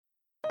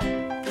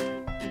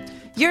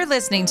You're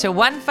listening to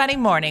One Funny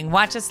Morning.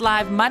 Watch us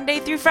live Monday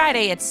through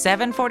Friday at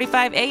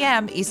 7:45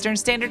 a.m. Eastern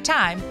Standard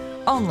Time,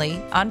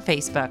 only on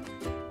Facebook.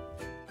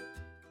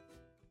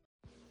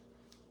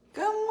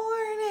 Good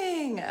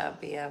morning.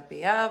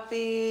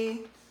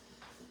 Uppy.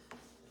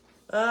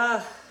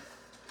 We're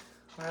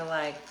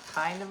like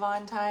kind of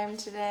on time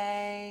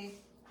today.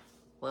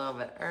 A little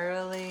bit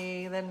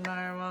early than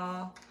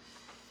normal.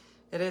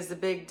 It is a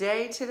big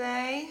day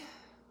today.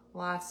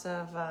 Lots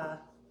of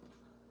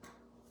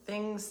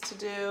things to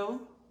do.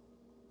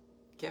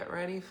 Get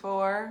ready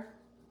for.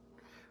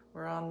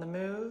 We're on the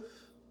move.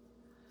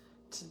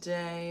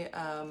 Today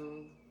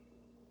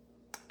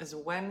is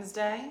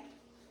Wednesday.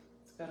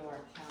 Let's go to our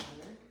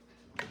calendar.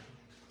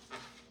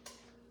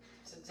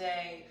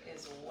 Today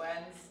is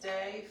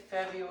Wednesday,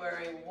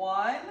 February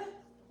 1.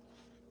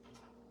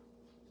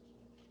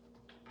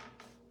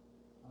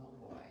 Oh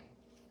boy.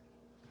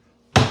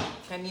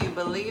 Can you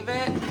believe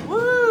it?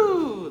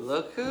 Woo!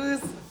 Look at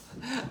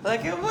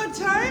what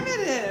time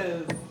it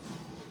is.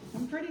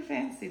 I'm pretty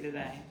fancy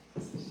today. I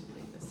should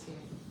leave this here.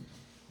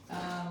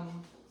 I'm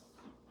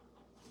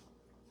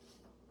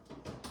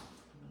gonna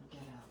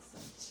get out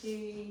some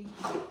tea.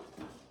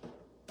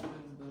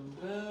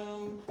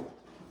 Boom.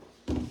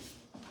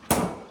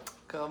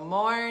 Good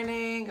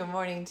morning,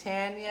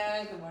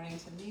 Tanya. Good morning,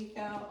 Tamiko.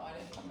 Oh, I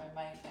didn't put my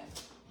mic in.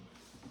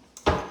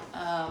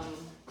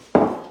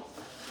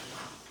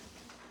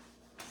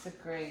 It's a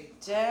great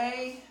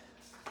day.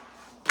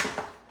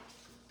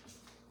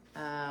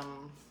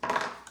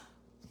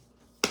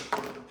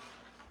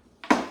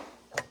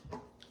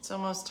 It's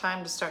almost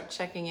time to start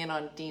checking in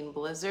on Dean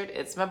Blizzard.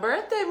 It's my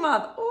birthday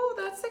month. Oh,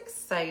 that's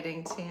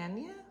exciting,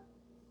 Tanya.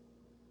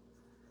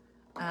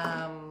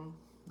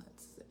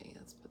 Let's see.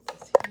 Let's put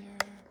this here.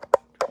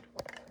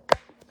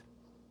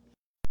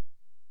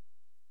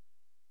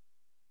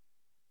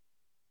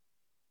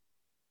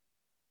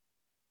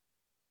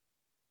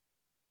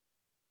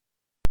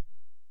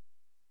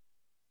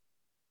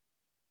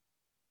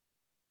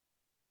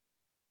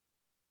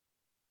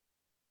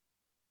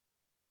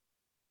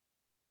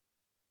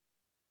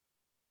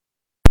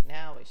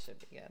 Now we should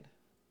be good.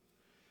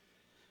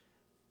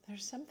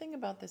 There's something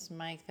about this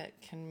mic that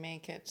can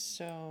make it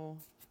so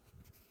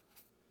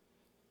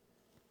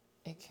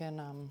it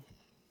can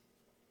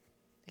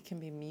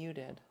be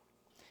muted,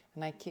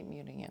 and I keep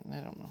muting it, and I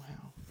don't know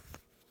how.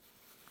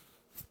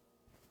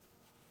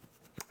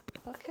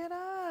 Look at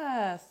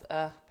us.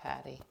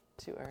 Patty,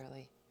 too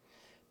early.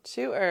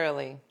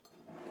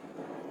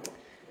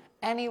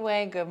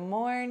 Anyway, good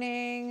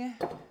morning.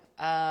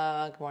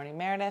 Good morning,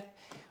 Meredith.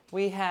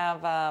 We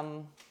have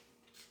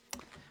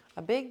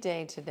a big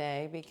day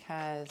today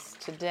because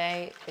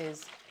today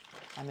is,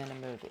 I'm in a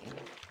movie.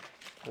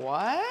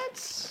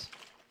 What?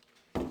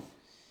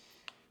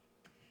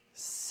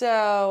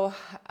 So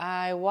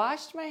I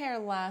washed my hair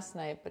last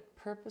night, but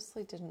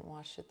purposely didn't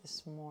wash it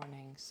this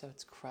morning, so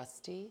it's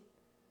crusty.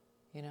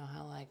 You know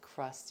how like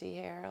crusty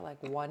hair, like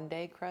one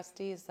day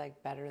crusty is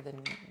like better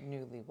than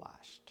newly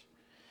washed.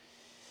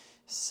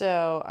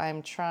 So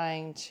I'm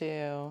trying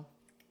to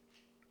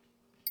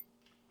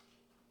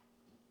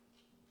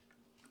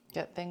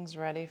get things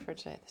ready for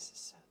today. This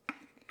is so thick.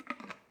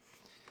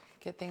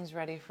 Get things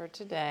ready for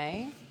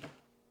today.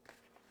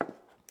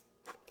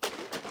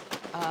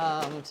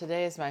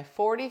 Today is my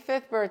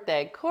 45th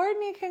birthday.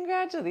 Courtney,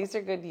 congratulations. These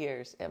are good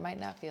years. It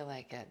might not feel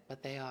like it,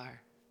 but they are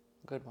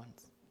good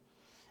ones.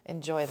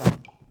 Enjoy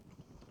them.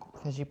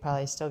 Because you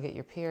probably still get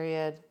your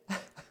period.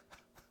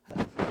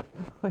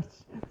 Which,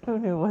 who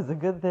knew was a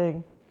good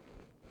thing.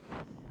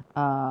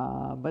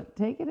 But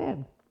take it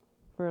in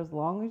for as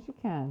long as you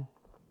can.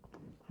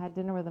 Had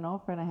dinner with an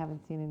old friend I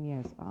haven't seen in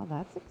years. Oh,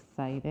 that's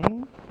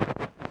exciting.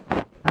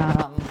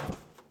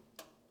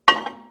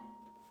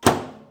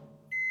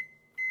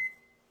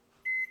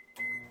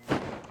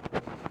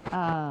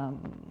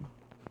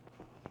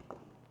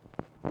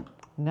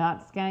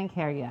 Not skank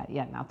hair yet.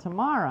 Yeah, now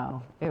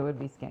tomorrow it would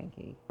be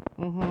skanky.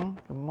 Good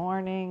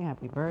morning.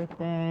 Happy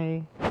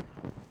birthday.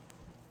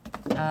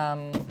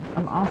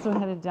 I'm also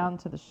headed down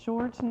to the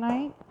shore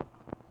tonight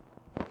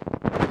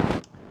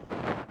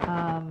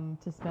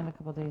to spend a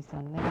couple days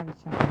down there to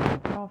check on my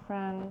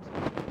girlfriend.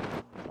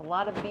 A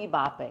lot of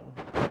bebopping.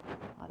 A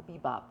lot of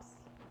bebops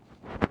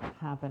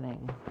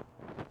happening.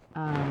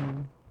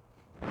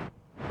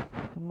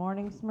 Good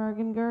morning,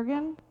 Smurgen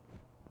Gurgen.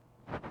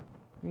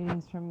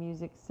 Greetings from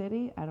Music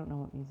City. I don't know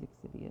what Music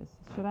City is.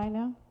 Should I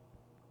know?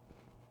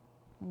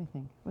 Let me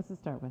think. What's it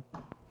start with?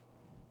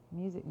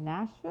 Music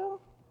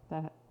Nashville?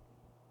 That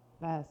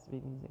has to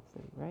be Music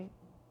City, right?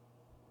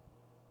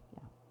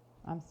 Yeah.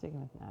 I'm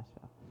sticking with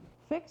Nashville.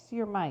 Fix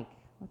your mic.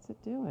 What's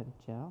it doing,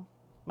 Joe?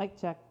 Mic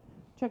check.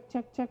 Check.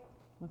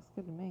 Looks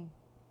good to me.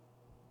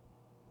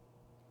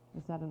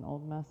 Is that an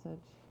old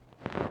message?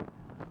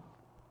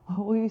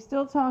 Oh, will you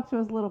still talk to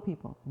us little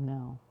people?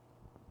 No.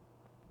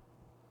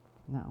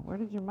 Where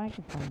did your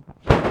microphone go?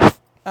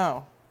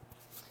 Oh.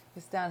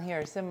 It's down here.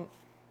 It's in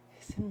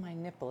my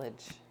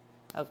nipplage.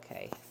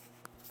 Okay.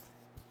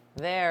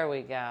 There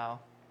we go.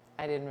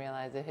 I didn't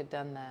realize it had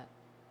done that.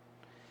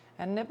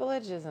 And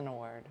nipplage isn't a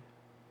word.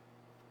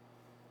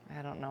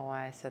 I don't know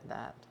why I said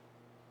that.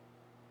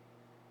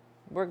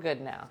 We're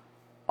good now.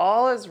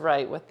 All is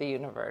right with the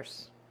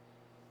universe.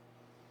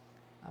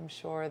 I'm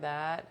sure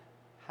that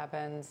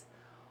happens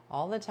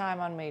all the time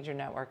on major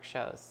network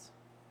shows.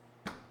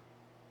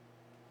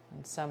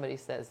 And somebody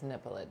says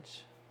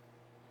nippleage.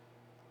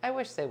 I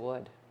wish they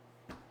would.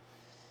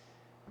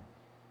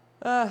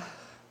 Yeah.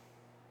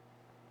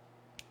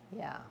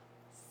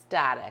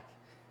 Static.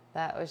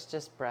 That was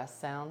just breast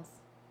sounds.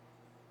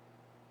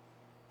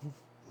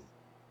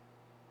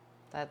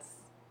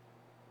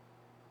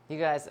 You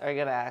guys are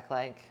going to act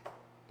like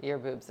your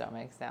boobs don't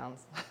make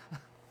sounds.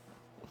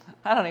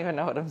 I don't even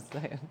know what I'm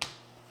saying.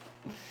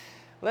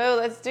 Lou,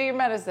 let's do your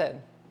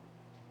medicine.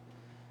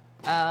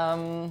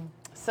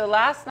 So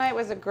last night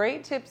was a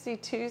great Tipsy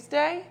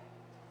Tuesday.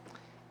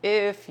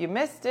 If you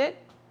missed it,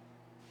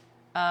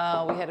 we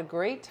had a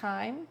great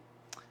time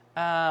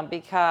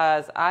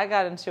because I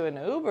got into an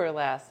Uber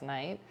last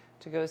night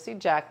to go see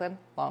Jacqueline.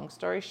 Long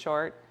story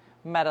short,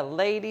 met a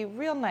lady,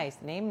 real nice,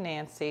 named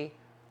Nancy.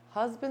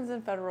 Husband's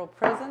in federal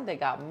prison. They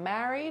got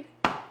married.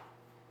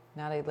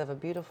 Now they live a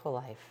beautiful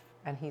life,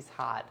 and he's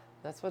hot.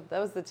 That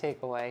was the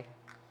takeaway.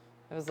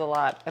 It was a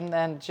lot. And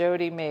then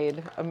Jody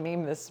made a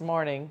meme this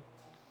morning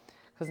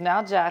because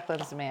now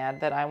Jacqueline's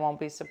mad that I won't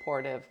be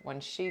supportive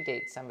when she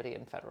dates somebody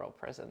in federal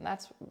prison.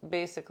 That's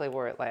basically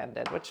where it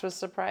landed, which was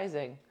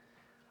surprising.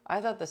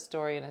 I thought the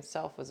story in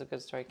itself was a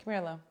good story. Come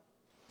here, Lou.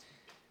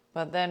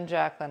 But then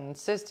Jacqueline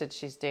insisted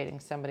she's dating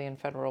somebody in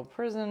federal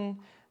prison,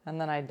 and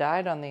then I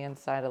died on the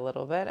inside a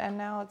little bit, and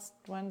now it's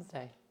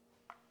Wednesday.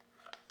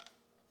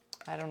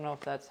 I don't know if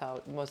that's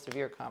how most of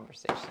your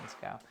conversations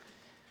go.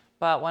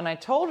 But when I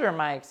told her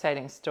my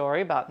exciting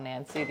story about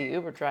Nancy, the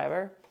Uber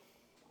driver,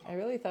 I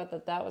really thought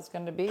that was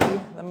going to be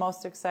the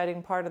most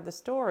exciting part of the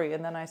story.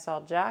 And then I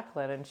saw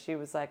Jacqueline, and she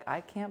was like,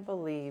 I can't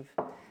believe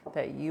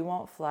that you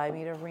won't fly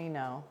me to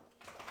Reno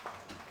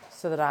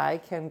so that I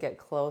can get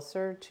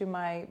closer to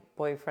my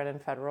boyfriend in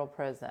federal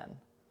prison.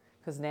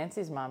 Because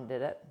Nancy's mom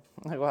did it.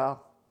 I'm like,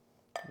 well,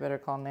 you better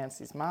call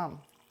Nancy's mom,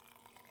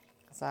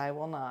 because I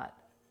will not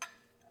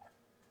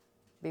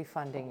be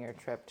funding your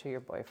trip to your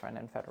boyfriend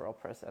in federal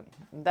prison.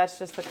 That's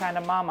just the kind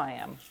of mom I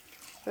am.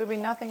 Booby,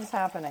 nothing's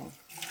happening.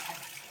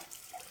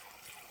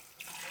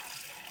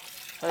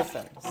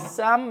 Listen,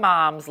 some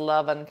moms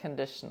love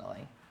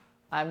unconditionally.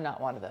 I'm not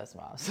one of those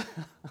moms.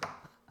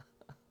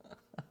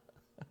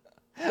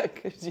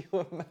 Could you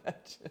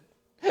imagine?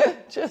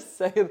 Just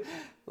saying,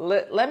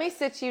 let me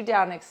sit you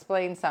down and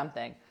explain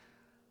something.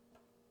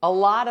 A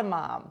lot of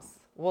moms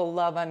will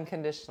love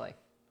unconditionally.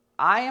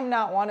 I am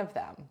not one of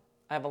them.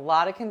 I have a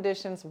lot of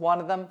conditions. One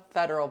of them,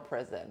 federal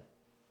prison.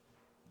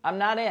 I'm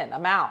not in.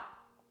 I'm out.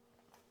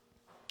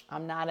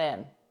 I'm not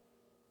in.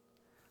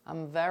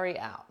 I'm very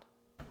out.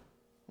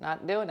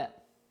 Not doing it.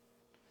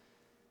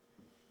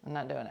 I'm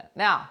not doing it.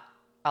 Now,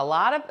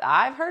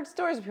 I've heard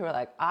stories of people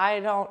like, I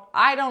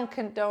don't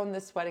condone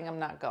this wedding. I'm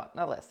not going.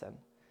 Now listen,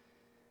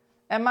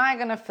 am I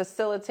going to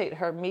facilitate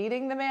her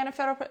meeting the man in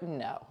federal prison?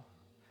 No.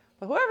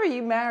 But whoever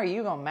you marry,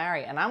 you're going to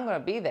marry, and I'm going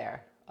to be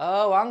there.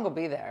 Oh, I'm going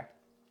to be there.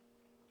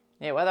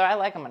 Yeah, whether I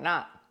like him or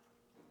not,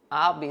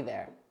 I'll be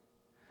there.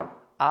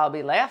 I'll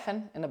be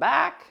laughing in the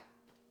back.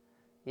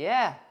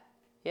 Yeah.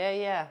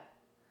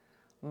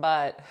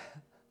 But,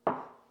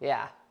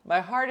 yeah,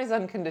 my heart is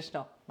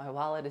unconditional. My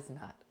wallet is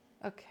not.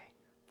 Okay,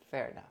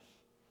 fair enough.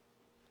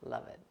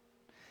 Love it.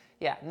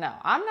 Yeah, no,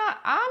 I'm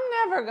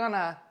never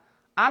gonna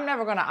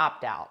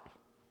opt out.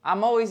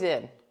 I'm always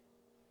in.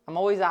 I'm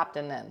always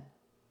opting in.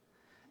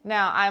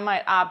 Now, I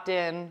might opt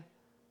in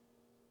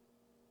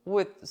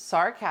with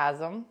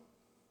sarcasm.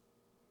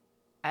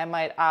 I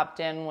might opt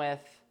in with,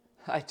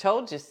 I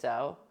told you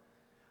so.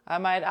 I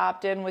might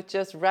opt in with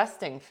just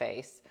resting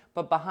face.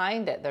 But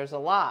behind it, there's a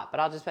lot. But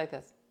I'll just be like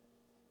this.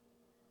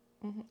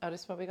 Oh,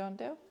 this is what we going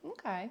to do?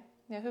 Okay.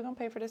 Yeah, who's going to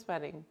pay for this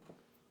wedding?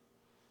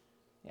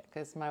 Yeah,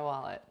 because my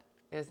wallet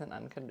isn't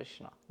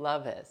unconditional.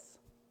 Love is.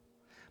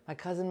 My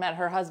cousin met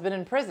her husband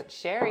in prison.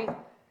 Sherry,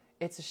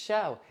 it's a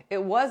show.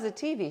 It was a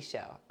TV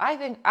show. I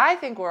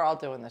think we're all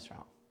doing this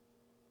wrong.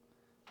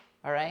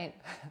 All right?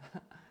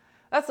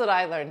 That's what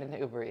I learned in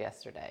Uber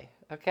yesterday,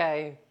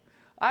 okay?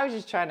 I was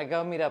just trying to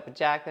go meet up with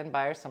Jacqueline,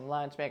 buy her some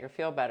lunch, make her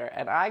feel better,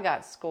 and I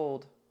got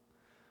schooled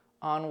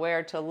on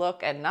where to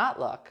look and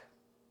not look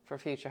for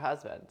future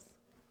husbands.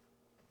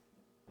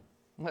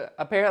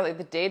 Apparently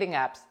the dating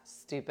app's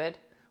stupid.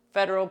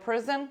 Federal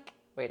prison,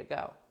 way to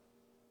go.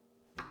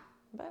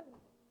 But,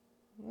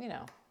 you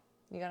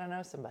gotta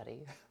know somebody.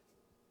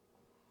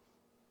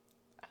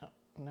 I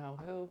don't know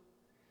who.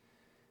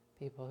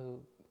 People who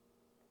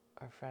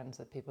are friends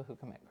with people who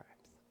commit crimes.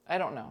 I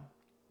don't know.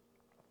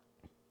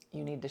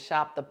 You need to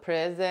shop the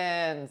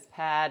prisons,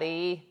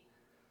 Patty.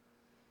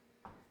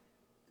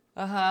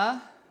 I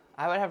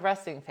would have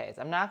resting face.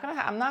 I'm not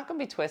gonna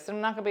be twisted.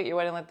 I'm not gonna be at your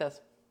wedding like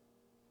this.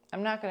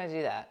 I'm not gonna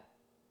do that.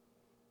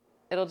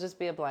 It'll just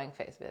be a blank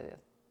face. You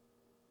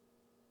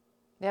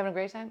having a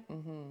great time?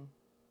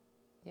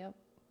 Yep.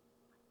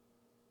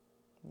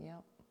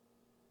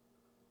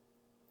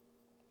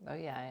 Oh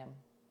yeah, I am.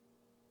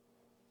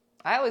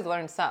 I always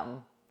learn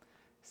something.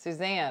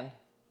 Suzanne.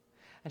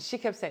 And she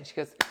kept saying, she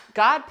goes,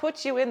 God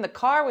put you in the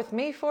car with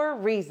me for a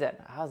reason.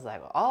 I was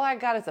like, well, all I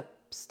got is a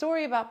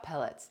story about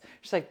pellets.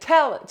 She's like,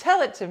 tell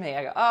it to me.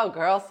 I go, oh,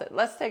 girl,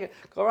 let's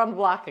go around the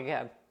block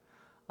again.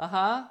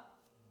 Uh-huh.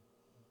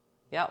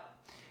 Yep.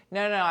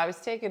 No, I was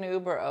taking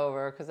Uber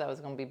over because I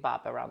was going to be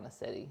bopping around the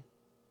city.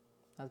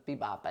 I was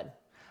bebopping.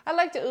 I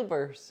like the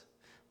Ubers.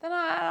 Then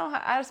I don't,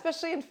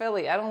 especially in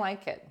Philly, I don't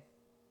like it.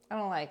 I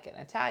don't like it.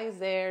 Natalia's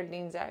there,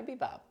 Dean's there, I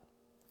bebop.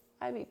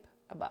 I beep,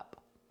 a bop.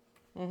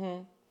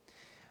 Mm-hmm.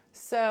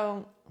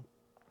 So,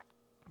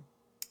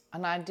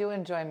 and I do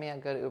enjoy me a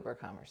good Uber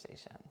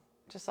conversation,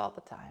 just all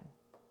the time.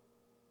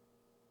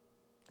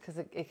 Because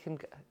it can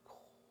go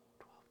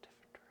 12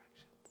 different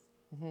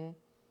directions.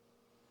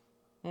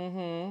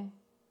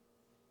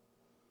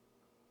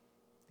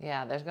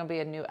 Yeah, there's going to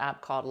be a new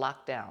app called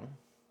Lockdown.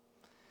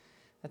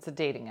 It's a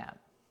dating app.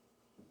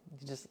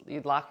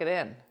 You lock it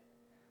in.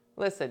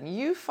 Listen,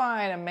 you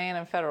find a man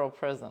in federal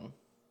prison.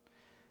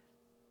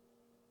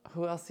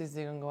 Who else is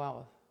he going to go out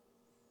with?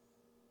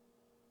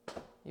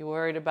 You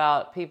worried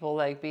about people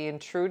like being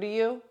true to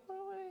you?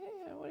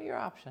 What are your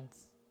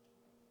options?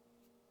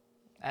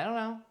 I don't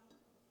know.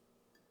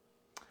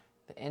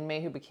 The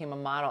inmate who became a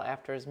model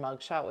after his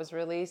mugshot was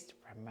released.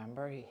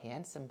 Remember, he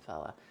handsome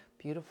fella,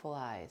 beautiful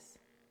eyes,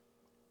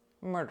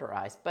 murder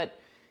eyes, but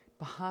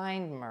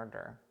behind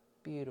murder,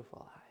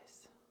 beautiful eyes.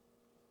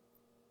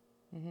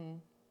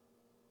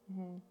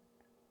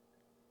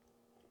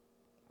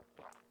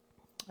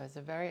 It was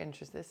a very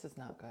interesting. This is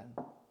not good.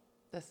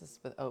 This is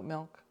with oat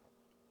milk.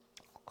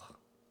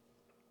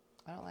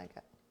 I don't like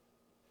it.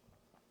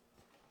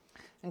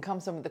 And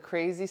comes some of the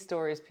crazy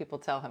stories people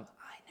tell him.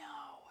 I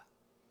know.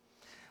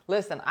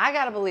 Listen, I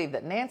got to believe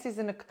that Nancy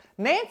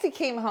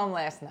came home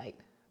last night,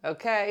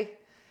 okay?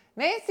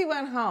 Nancy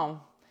went home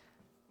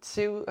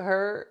to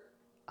her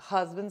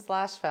husband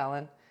 /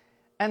 felon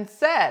and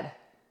said,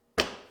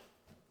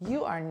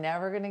 you are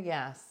never going to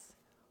guess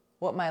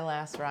what my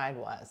last ride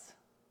was.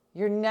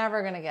 You're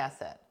never going to guess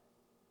it.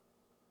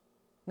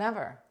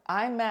 Never.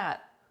 I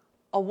met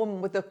a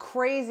woman with a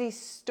crazy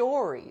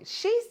story.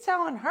 She's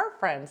telling her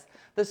friends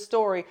the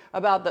story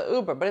about the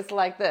Uber, but it's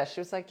like this.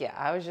 She was like, yeah,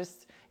 I was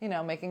just,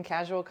 making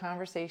casual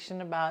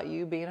conversation about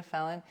you being a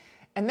felon.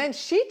 And then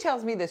she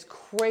tells me this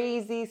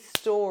crazy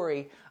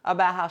story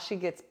about how she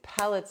gets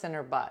pellets in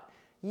her butt.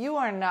 You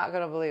are not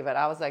going to believe it.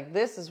 I was like,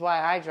 this is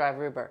why I drive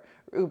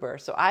Uber,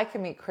 so I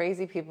can meet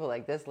crazy people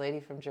like this lady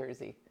from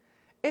Jersey.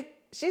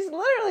 She's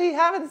literally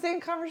having the same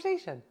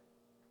conversation.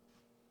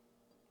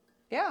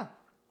 Yeah.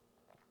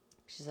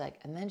 She's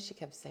like, and then she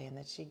kept saying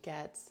that she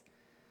gets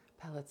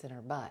pellets in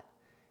her butt.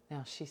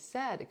 Now, she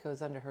said it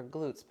goes under her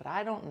glutes, but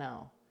I don't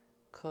know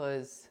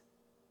because,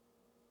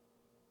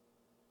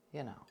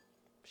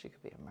 she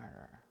could be a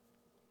murderer.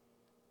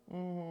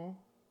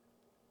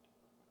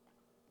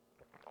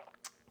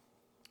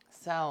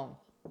 So,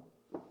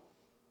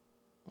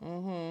 it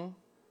was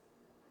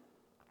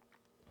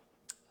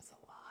a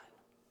lot.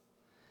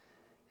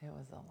 It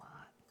was a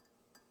lot.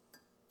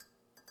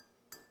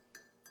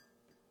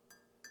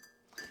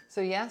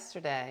 So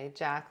yesterday,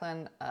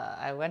 Jacqueline,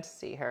 I went to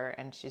see her,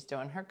 and she's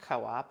doing her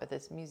co-op at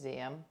this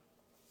museum.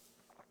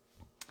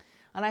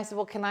 And I said,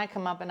 well, can I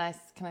come up and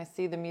can I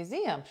see the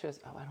museum? She goes,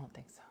 oh, I don't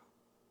think so.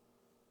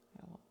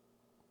 I go, well,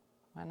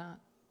 why not?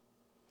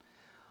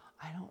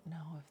 I don't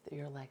know if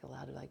you're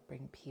allowed to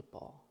bring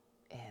people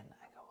in.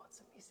 I go, well,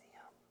 it's a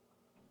museum.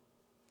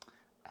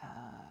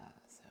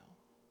 So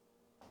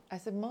I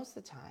said, most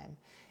of the time,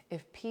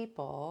 if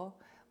people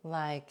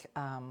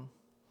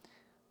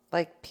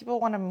people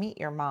want to meet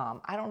your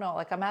mom. I don't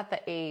know. I'm at the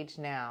age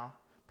now.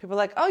 People are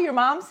like, oh, your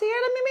mom's here?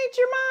 Let me meet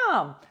your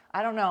mom.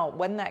 I don't know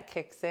when that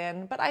kicks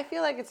in, but I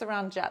feel like it's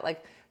around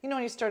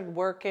when you started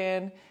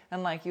working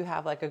and you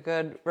have a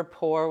good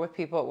rapport with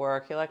people at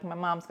work. You're like, my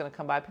mom's going to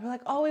come by. People are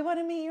like, oh, we want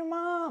to meet your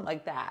mom.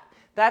 Like that.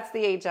 That's the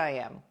age I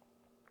am.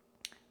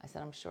 I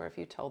said, I'm sure if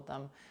you told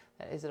them,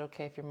 is it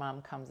okay if your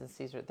mom comes and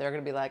sees her? They're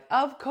going to be like,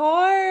 of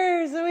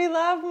course. We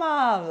love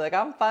moms.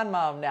 I'm fun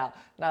mom now.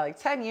 Now,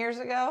 10 years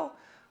ago,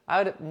 I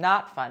would have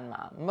not fun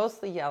mom,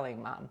 mostly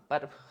yelling mom,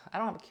 but I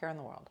don't have a care in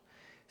the world.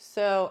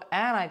 So,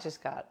 and I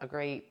just got a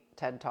great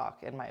TED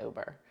Talk in my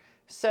Uber.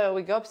 So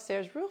we go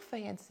upstairs, real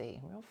fancy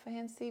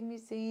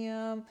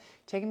museum,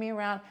 taking me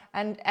around.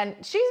 And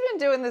she's been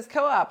doing this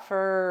co-op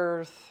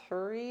for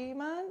 3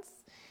 months.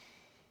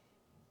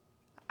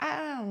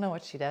 I don't know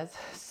what she does.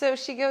 So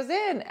she goes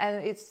in,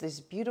 and it's these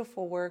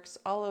beautiful works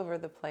all over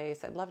the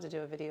place. I'd love to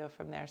do a video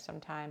from there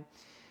sometime.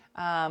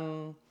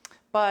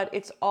 But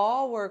it's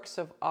all works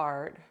of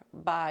art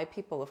by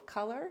people of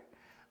color,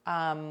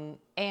 and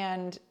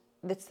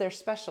it's their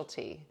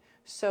specialty.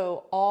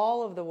 So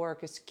all of the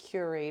work is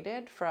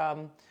curated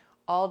from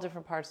all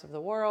different parts of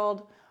the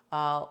world,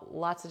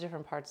 lots of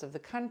different parts of the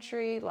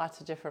country, lots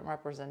of different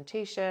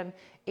representation,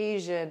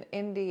 Asian,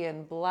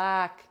 Indian,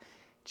 Black,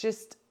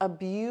 just a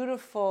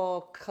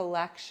beautiful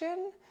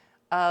collection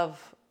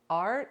of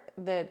art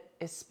that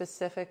is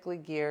specifically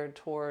geared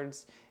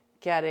towards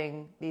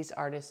getting these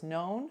artists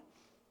known.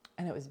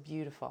 And it was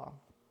beautiful.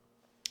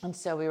 And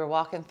so we were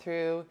walking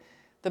through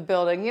the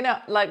building, you know,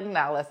 like,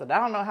 now listen, I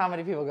don't know how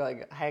many people go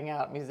like hang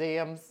out at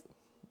museums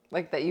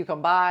like that you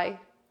can buy.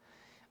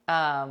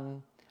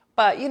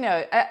 But you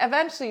know,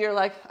 eventually you're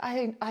like,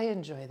 I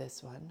enjoy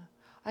this one.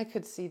 I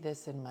could see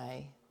this in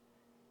my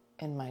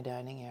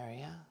dining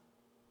area.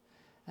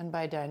 And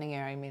by dining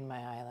area, I mean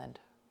my island.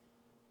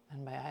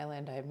 And by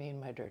island, I mean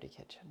my dirty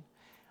kitchen.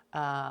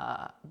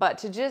 But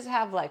to just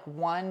have like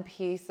one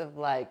piece of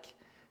like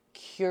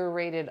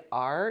curated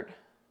art,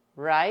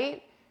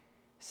 right?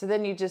 So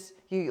then you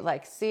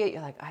like see it,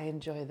 you're like, I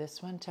enjoy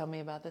this one, tell me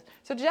about this.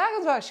 So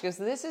Jacqueline's book, she goes,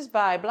 this is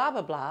by blah,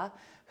 blah, blah,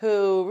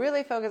 who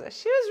really focused,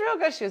 she was real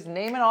good. She was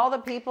naming all the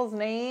people's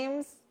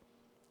names.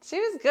 She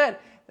was good.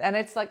 And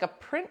it's like a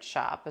print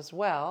shop as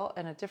well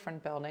in a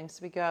different building.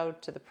 So we go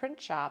to the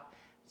print shop.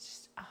 It's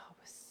just,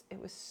 it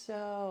was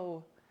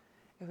so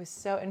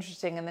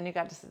interesting. And then you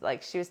got to,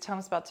 like, she was telling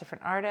us about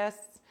different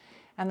artists.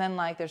 And then,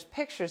 like, there's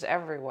pictures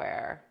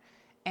everywhere.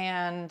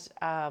 And,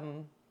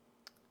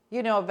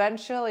 you know,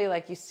 eventually,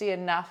 like, you see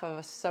enough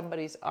of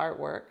somebody's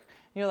artwork.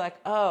 And you're like,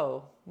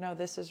 oh, no,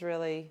 this is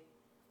really,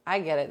 I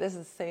get it. This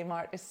is the same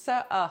art. It's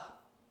so, my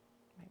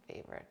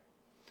favorite.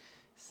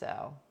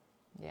 So,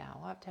 yeah,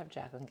 we'll have to have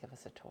Jacqueline give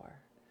us a tour.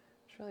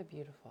 It's really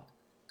beautiful.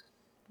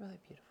 Really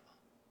beautiful.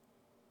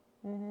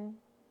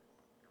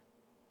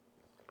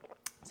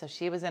 So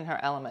she was in her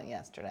element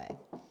yesterday.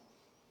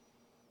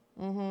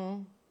 I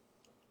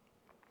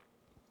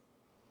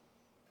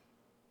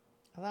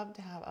love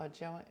to have,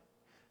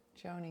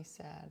 Joni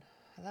said,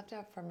 I love to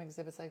have from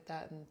exhibits like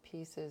that and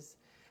pieces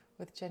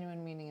with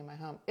genuine meaning in my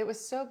home. It was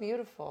so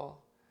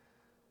beautiful.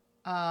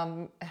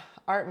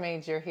 Art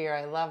major here,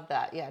 I love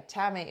that. Yeah,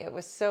 Tammy, it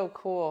was so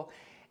cool.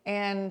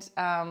 And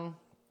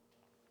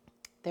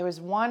there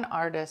was one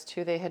artist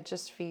who they had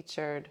just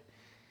featured.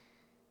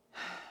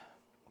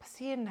 Was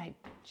he in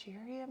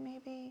Nigeria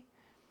maybe?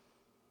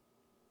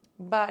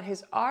 But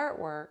his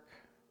artwork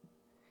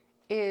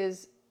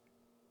is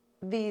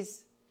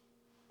these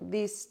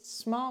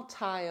small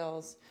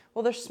tiles.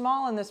 Well, they're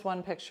small in this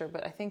one picture,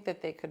 but I think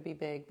that they could be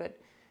big. But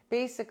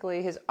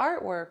basically, his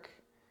artwork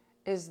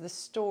is the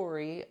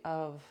story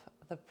of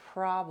the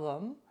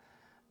problem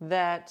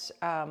that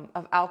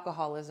of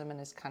alcoholism in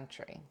his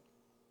country.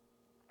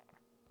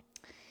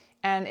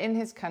 And in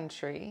his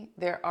country,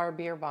 there are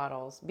beer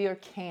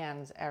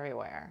cans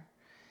everywhere.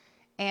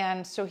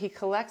 And so he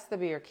collects the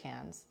beer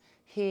cans.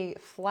 He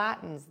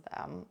flattens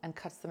them and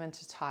cuts them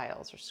into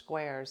tiles or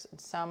squares.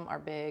 And some are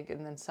big,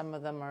 and then some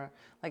of them are,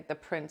 like, the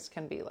prints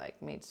can be, like,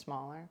 made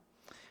smaller.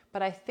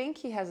 But I think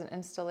he has an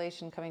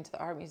installation coming to the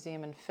Art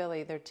Museum in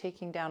Philly. They're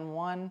taking down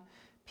one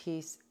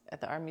piece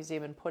at the Art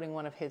Museum and putting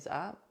one of his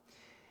up.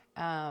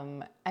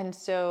 And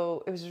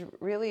so it was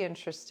really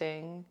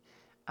interesting.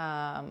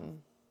 And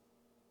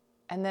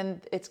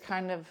then it's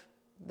kind of,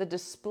 the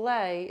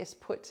display is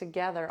put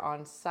together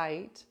on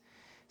site.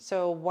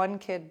 So one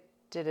kid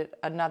did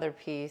another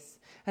piece,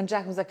 and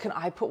Jack was like, can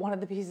I put one of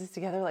the pieces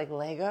together like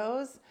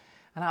Legos?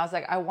 And I was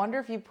like, I wonder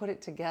if you put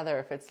it together,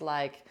 if it's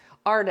like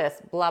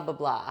artist, blah, blah,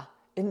 blah.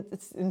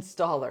 It's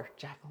installer,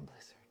 Jacqueline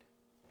Blizzard.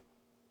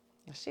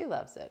 She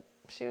loves it.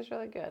 She was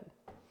really good.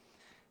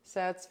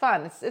 So it's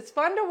fun. It's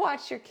fun to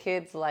watch your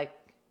kids like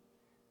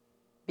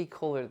be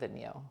cooler than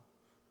you.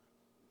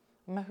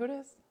 Who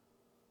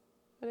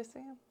is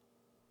Sam?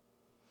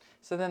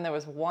 So then there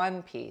was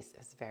one piece.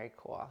 It's very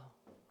cool.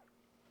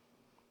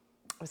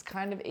 It was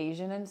kind of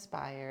Asian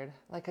inspired,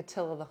 like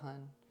Attila the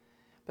Hun,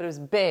 but it was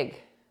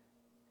big.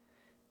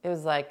 It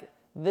was like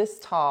this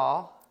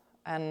tall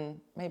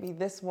and maybe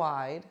this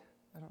wide.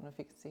 I don't know if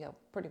you can see how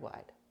pretty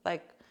wide,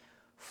 like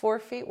 4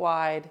 feet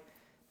wide,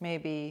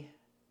 maybe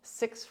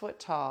 6 foot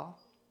tall.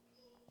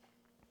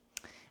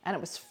 And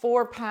it was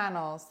 4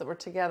 panels that were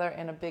together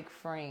in a big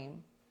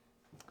frame.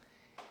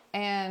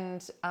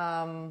 And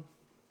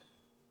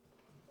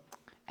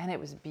it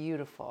was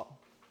beautiful.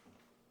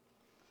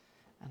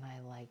 And I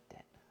liked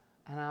it.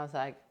 And I was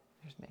like,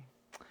 here's me.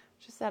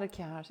 Just out of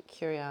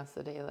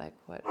curiosity, like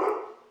what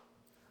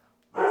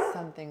would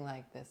something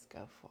like this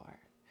go for?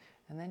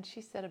 And then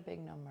she said a big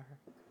number.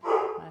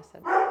 And I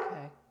said,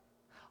 okay,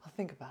 I'll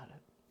think about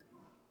it.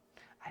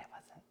 I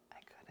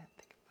couldn't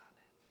think about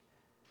it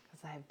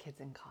because I have kids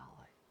in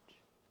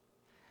college.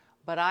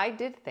 But I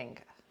did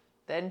think.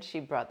 Then she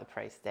brought the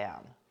price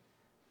down.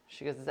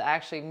 She goes, it's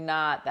actually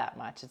not that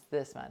much. It's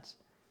this much.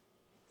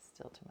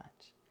 Still too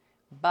much.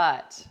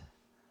 But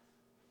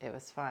it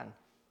was fun.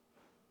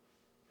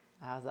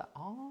 I was like,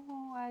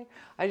 oh,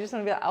 I just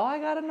want to be like, oh, I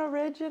got an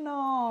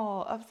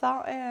original of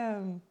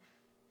something.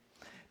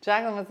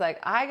 Jacqueline was like,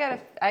 I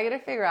gotta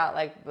figure out,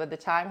 like, by the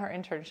time her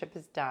internship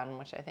is done,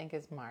 which I think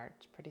is March,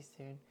 pretty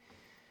soon.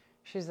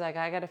 She's like,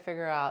 I gotta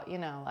figure out, you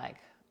know, like,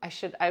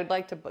 I would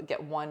like to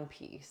get one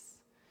piece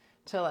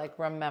to, like,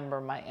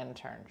 remember my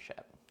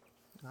internship.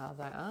 And I was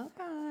like, okay.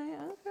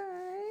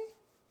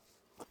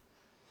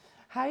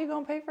 How are you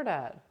gonna pay for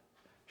that?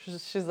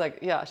 She's like,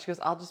 yeah. She goes,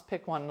 I'll just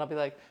pick one, and I'll be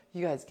like,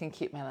 you guys can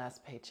keep my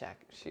last paycheck.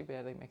 She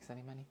barely makes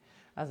any money.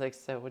 I was like,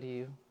 so what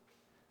you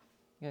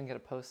gonna get a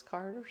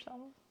postcard or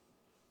something?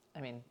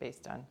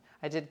 based on,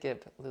 I did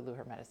give Lulu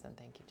her medicine.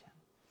 Thank you,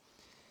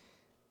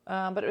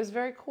 Jen. But it was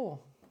very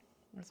cool.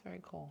 It was very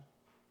cool.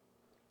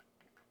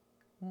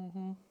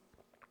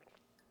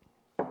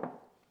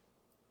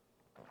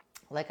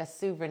 Like a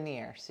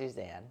souvenir,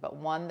 Suzanne, but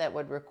one that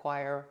would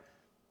require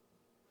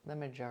the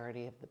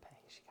majority of the pay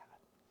she got.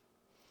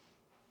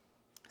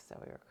 So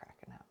we were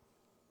cracking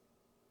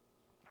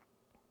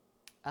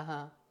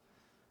up.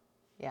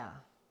 Yeah.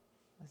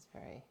 It was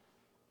very...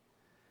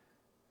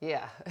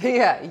 Yeah.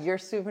 Yeah. Your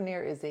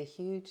souvenir is a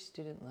huge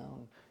student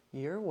loan.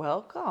 You're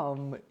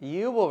welcome.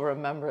 You will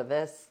remember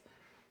this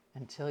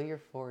until you're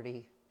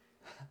 40.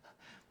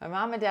 My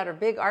mom and dad are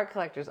big art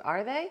collectors,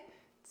 are they?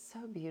 It's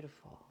so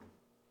beautiful.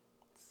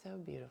 So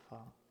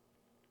beautiful.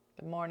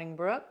 Good morning,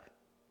 Brooke.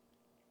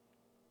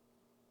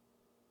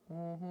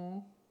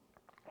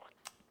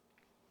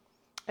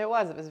 It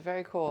was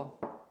very cool.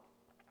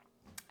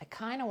 I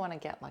kind of want to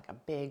get like a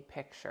big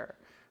picture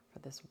for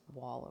this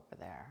wall over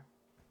there.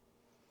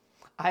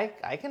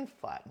 I can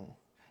flatten.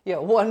 Yeah,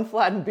 one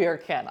flattened beer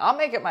can. I'll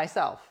make it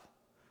myself.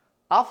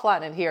 I'll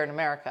flatten it here in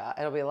America.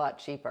 It'll be a lot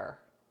cheaper.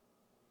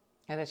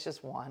 And it's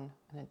just one,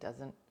 and it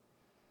doesn't.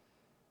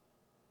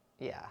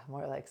 Yeah,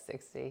 more like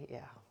 60.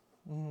 Yeah.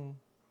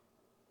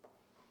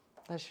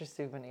 That's your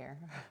souvenir.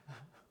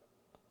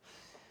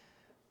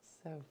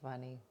 So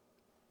funny.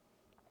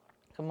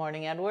 Good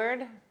morning,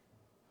 Edward.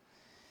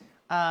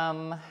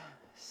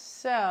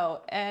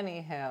 So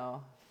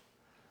anyhow,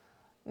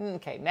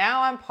 okay,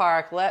 now I'm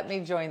parked. Let me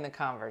join the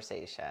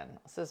conversation.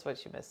 This is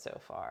what you missed so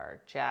far.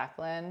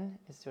 Jacqueline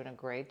is doing a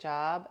great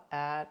job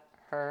at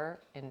her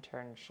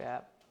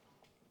internship.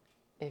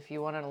 If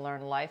you wanted to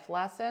learn life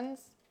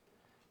lessons,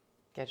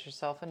 get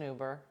yourself an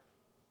Uber.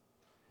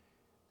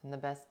 And the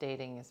best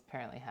dating is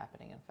apparently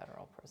happening in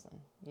federal prison.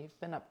 You've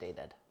been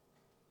updated.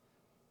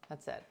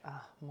 That's it.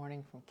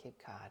 Morning from Cape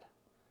Cod.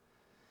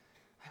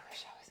 I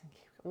wish I was in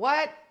Cape Cod.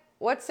 What?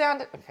 What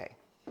sounded... Okay.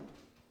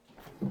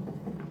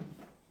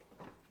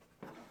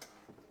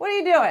 What are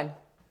you doing?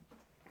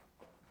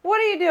 What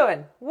are you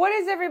doing? What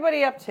is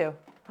everybody up to?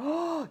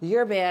 Oh,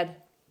 you're bad.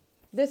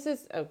 This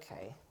is...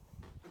 Okay.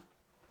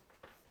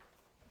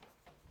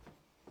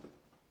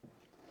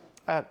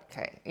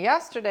 Okay.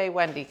 Yesterday,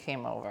 Wendy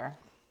came over.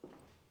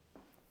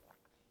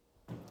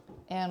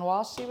 And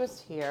while she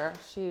was here,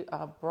 she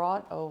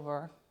brought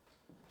over...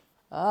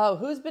 Oh,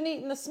 who's been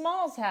eating the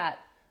Smalls hat?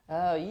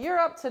 Oh, you're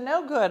up to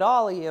no good,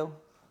 all of you.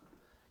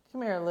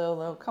 Come here,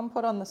 Lulu. Come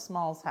put on the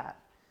Smalls hat.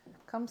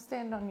 Come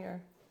stand on your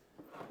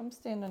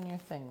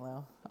thing,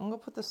 Lou. I'm going to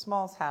put the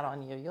Smalls hat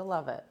on you. You'll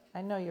love it.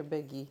 I know you're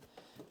Biggie.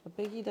 But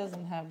Biggie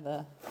doesn't have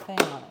the thing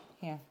on it.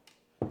 Here.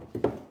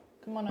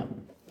 Come on up.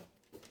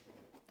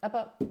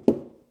 Up.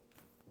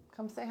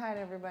 Come say hi to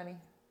everybody.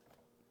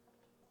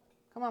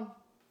 Come on.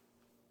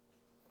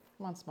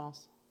 Come on,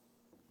 Smalls.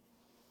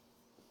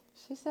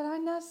 She said,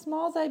 I'm not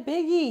Smalls, I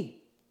Biggie.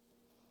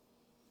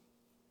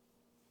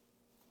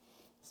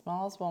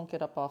 Smalls won't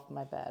get up off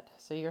my bed,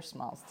 so you're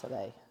Smalls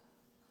today.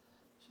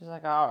 She's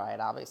like, all right,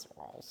 I'll be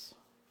Smalls.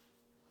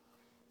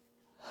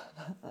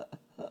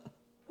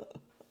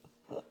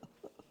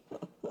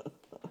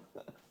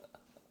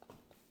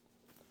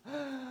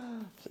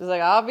 She's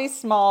like, I'll be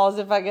Smalls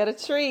if I get a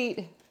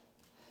treat.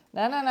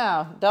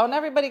 No. Don't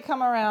everybody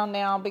come around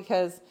now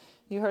because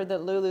you heard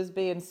that Lulu's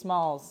being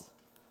Smalls.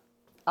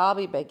 I'll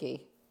be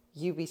Biggie.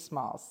 You be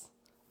Smalls.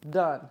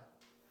 Done.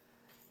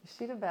 Is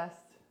she the best?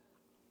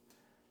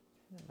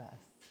 She's the best.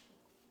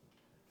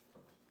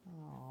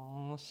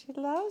 Oh, she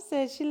loves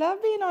it. She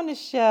loved being on the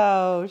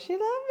show. She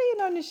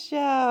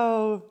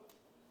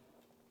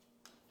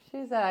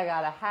said, I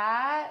got a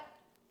hat.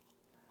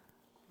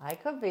 I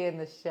could be in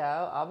the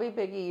show. I'll be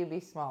Biggie, you be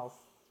Smalls.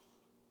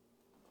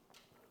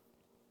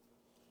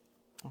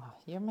 Oh,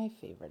 you're my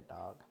favorite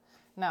dog.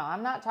 No,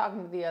 I'm not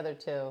talking to the other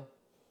two.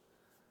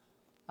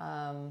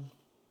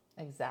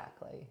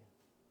 Exactly.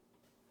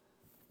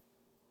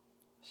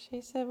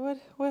 She said,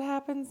 what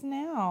happens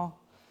now?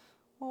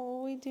 What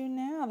will we do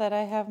now that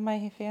I have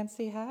my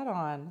fancy hat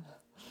on?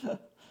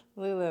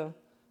 Lulu,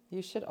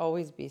 you should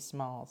always be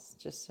Smalls,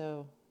 just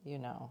so you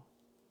know.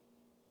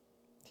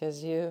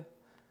 Because you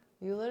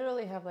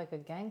literally have like a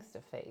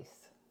gangsta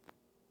face.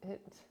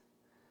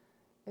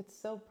 It's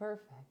so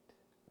perfect.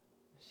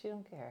 She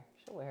don't care.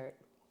 She'll wear it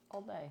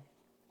all day.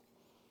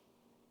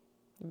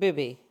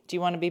 Booby, do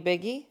you want to be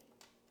Biggie?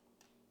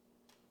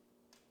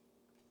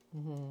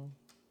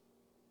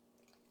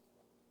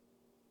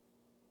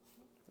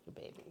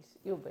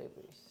 You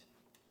babies.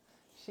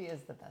 She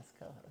is the best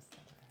co-host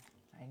ever.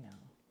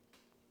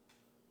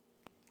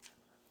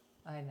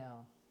 I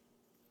know.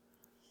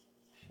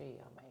 She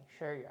yummy.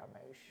 Sure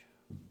yummy.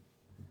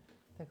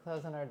 They're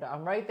closing her door.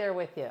 I'm right there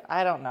with you.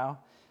 I don't know.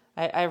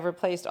 I've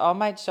replaced all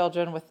my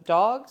children with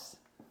dogs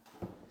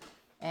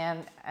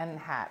and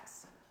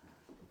hats.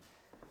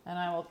 And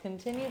I will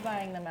continue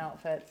buying them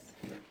outfits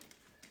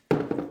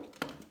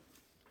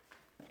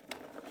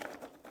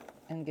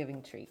and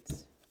giving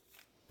treats.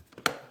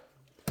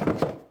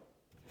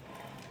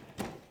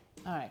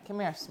 All right, come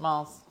here,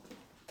 Smalls.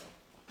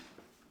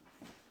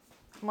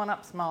 Come on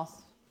up,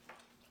 Smalls.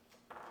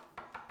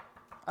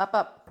 Up,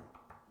 up.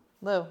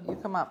 Lou, you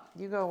come up.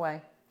 You go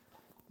away.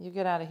 You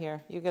get out of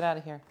here. You get out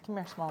of here. Come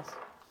here, Smalls.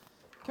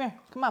 Come here.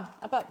 Come on.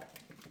 Up, up.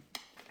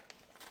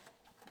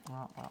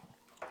 Oh, well.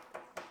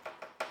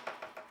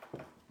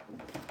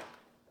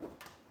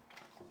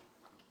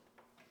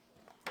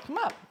 Come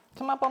up.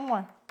 Come up one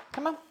more.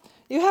 Come on.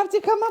 You have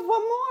to come up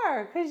one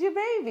more because you're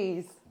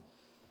babies.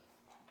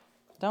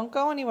 Don't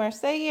go anywhere.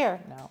 Stay here.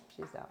 No,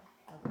 she's out.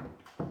 Okay.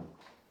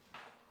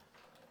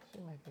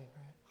 She's my favorite.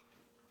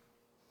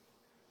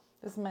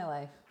 This is my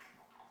life.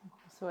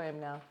 That's who I am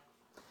now.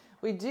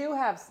 We do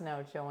have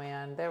snow,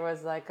 Joanne. There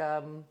was like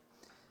a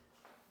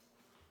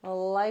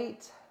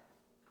light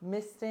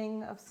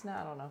misting of snow.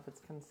 I don't know if it's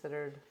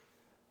considered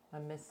a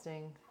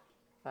misting,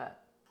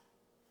 but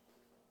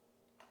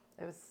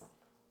it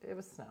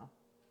was snow.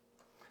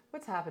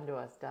 What's happened to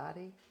us,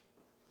 Dottie?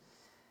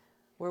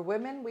 We're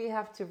women, we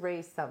have to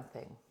raise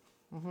something.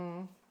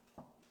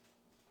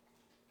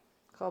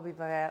 Colby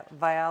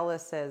Viola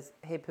says,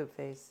 hey, poop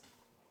face.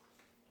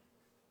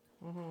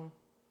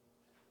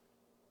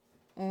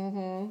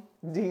 Dean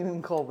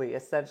and Colby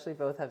essentially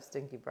both have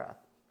stinky breath.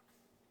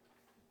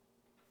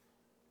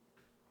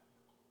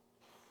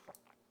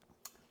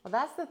 Well,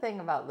 that's the thing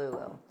about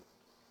Lulu.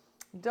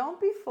 Don't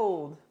be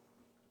fooled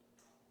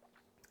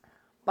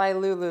by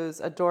Lulu's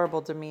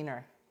adorable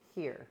demeanor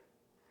here,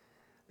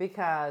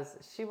 because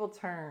she will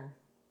turn.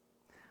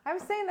 I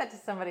was saying that to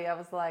somebody. I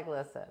was like,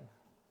 listen,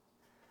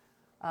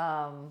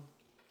 I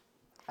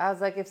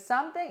was like, if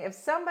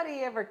somebody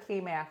ever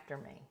came after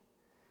me,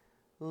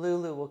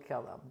 Lulu will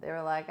kill them. They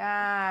were like,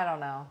 I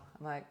don't know.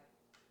 I'm like,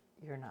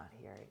 you're not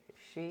hearing.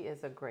 She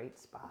is a great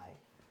spy.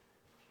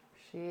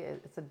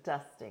 It's a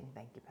dusting.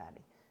 Thank you,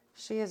 Patty.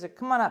 She is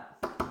come on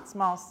up,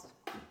 Smalls.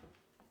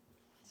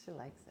 She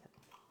likes it.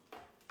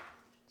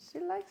 She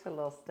likes her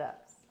little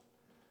steps.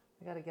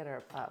 I got to get her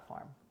a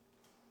platform.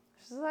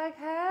 She's like,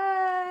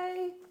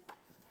 hey.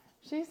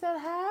 She said,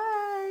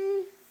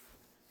 hey.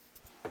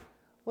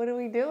 What are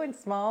we doing,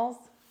 Smalls?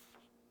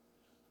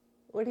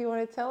 What do you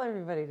want to tell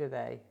everybody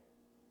today?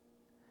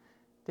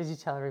 Did you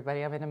tell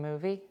everybody I'm in a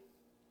movie?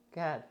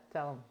 Go ahead,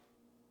 tell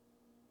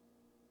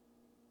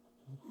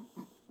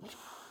them.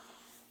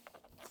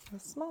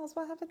 Smalls,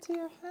 what happened to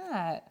your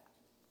hat?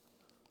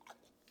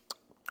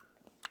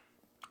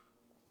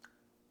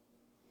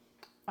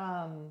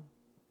 I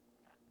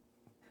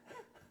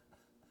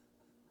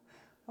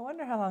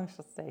wonder how long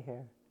she'll stay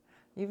here.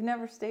 You've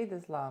never stayed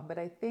this long, but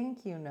I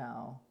think you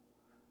know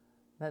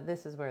that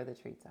this is where the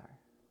treats are.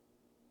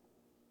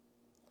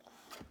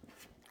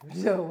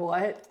 So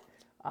what?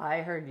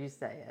 I heard you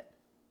say it.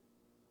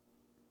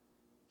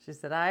 She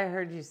said, I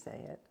heard you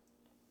say it.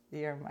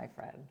 You're my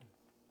friend.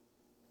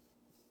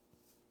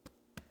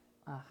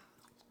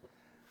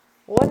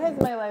 What has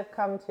my life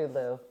come to,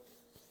 Lou?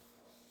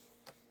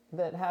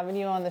 That having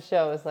you on the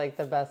show is like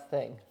the best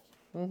thing.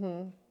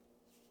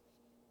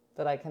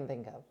 That I can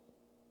think of.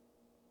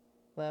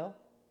 Lou?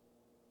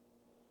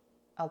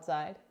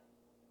 Outside?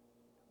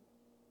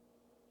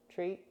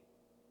 Treat?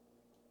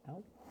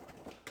 Nope.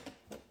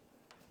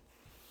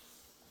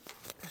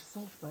 They're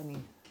so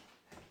funny.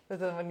 But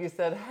then when you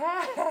said,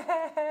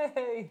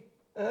 hey!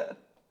 She's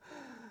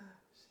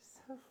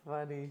so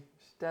funny.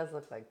 She does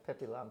look like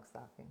Pippi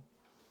Longstocking.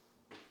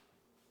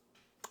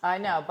 I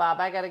know,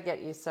 Bob, I got to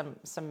get you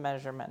some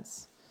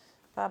measurements.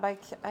 Bob, I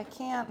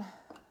can't.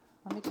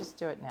 Let me just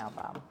do it now,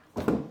 Bob.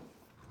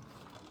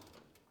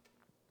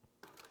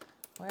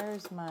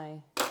 Where's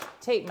my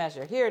tape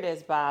measure? Here it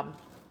is, Bob.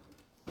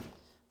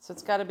 So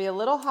it's got to be a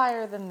little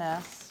higher than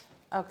this.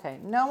 Okay,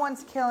 no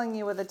one's killing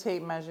you with a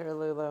tape measure,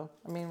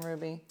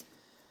 Ruby.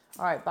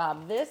 All right,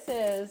 Bob, this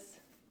is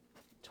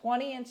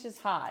 20 inches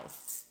high,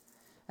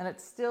 and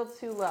it's still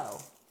too low.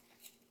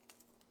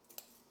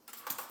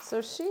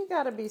 So she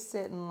got to be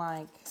sitting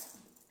like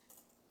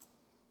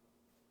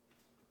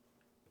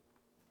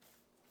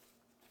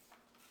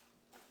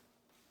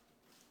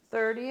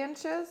 30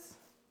 inches.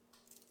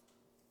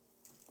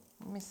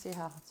 Let me see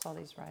how tall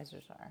these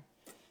risers are.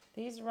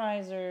 These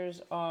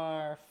risers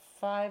are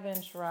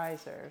 5-inch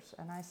risers,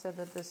 and I said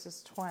that this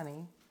is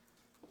 20.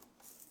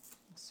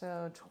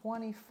 So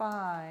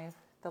 25,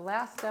 the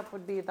last step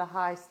would be the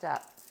high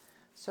step.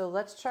 So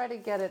let's try to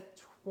get it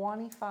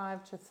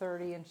 25 to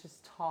 30 inches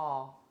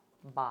tall,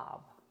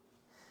 Bob.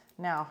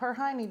 Now, her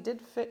hiney did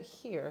fit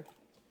here,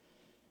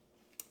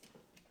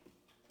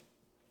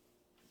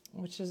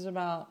 which is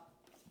about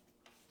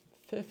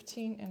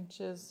 15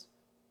 inches.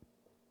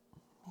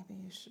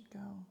 Maybe you should go,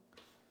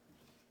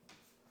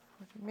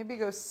 maybe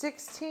go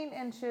 16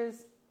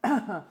 inches,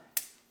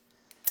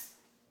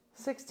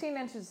 16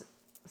 inches,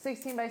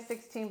 16 by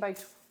 16 by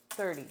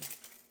 30.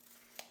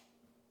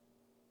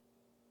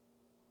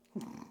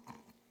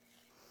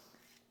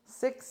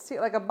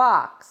 Like a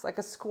box, like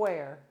a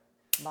square,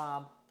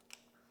 Bob.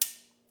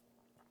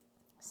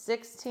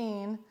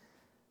 16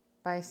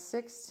 by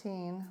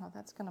 16, oh,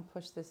 that's gonna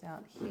push this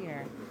out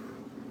here.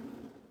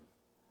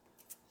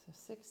 So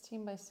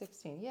 16 by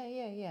 16,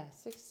 yeah,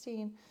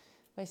 16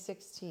 by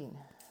 16.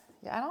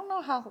 Yeah, I don't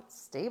know how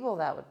stable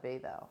that would be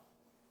though.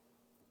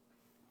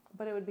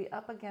 but it would be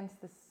up against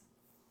this.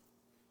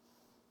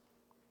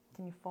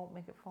 Can you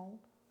make it fold?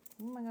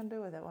 What am I going to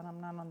do with it when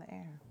I'm not on the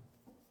air?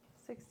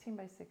 16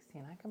 by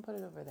 16. I can put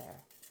it over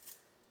there.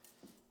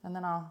 And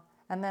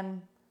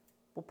then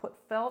we'll put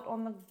felt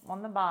on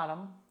the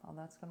bottom. Oh,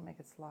 that's going to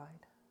make it slide.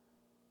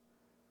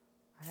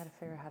 I got to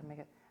figure out how to make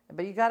it.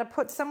 But you got to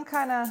put some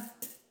kind of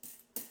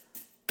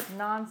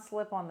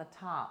non-slip on the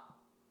top.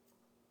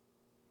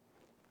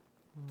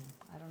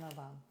 I don't know,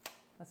 Bob.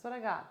 That's what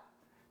I got.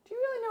 Do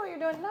you really know what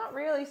you're doing? Not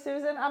really,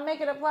 Susan. I'm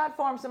making a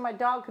platform so my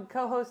dog could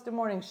co-host a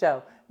morning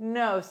show.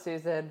 No,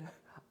 Susan.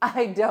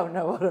 I don't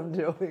know what I'm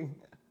doing.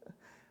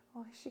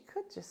 Well, she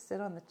could just sit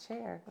on the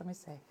chair. Let me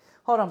see.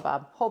 Hold on,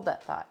 Bob. Hold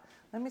that thought.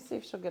 Let me see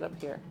if she'll get up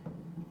here.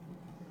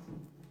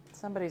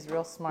 Somebody's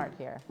real smart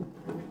here.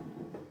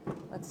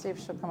 Let's see if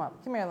she'll come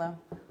up. Come here, Lou.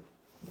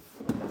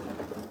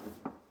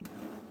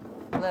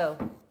 Lou,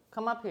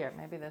 come up here.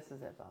 Maybe this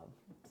is it, Bob.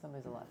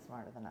 Somebody's a lot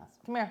smarter than us.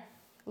 Come here.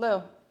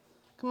 Lou,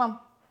 come on.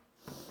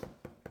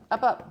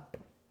 Up.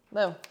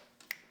 Lou.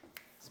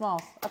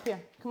 Smalls, up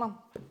here. Come on.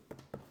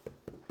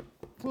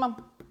 Come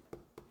on.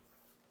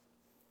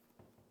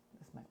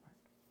 This might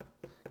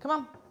work. Come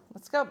on.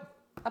 Let's go.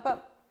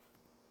 Up.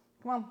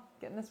 Come on.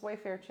 Get in this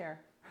Wayfair chair.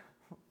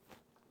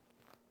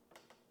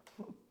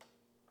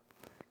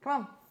 Come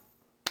on.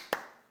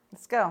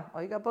 Let's go. Oh,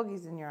 you got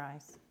boogies in your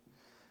eyes.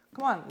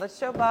 Come on. Let's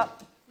show Bob.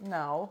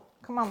 No.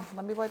 Come on.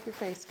 Let me wipe your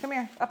face. Come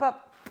here.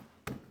 Up.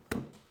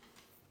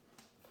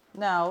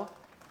 No.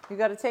 You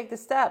got to take the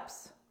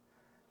steps.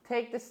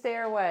 Take the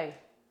stairway.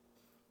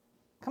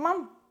 Come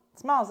on.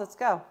 Smalls, let's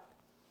go.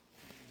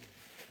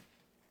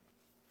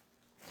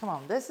 Come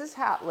on. This is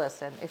how,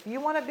 listen, if you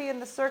want to be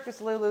in the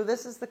circus, Lulu,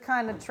 this is the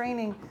kind of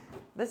training,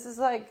 this is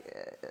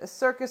like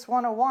Circus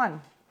 101.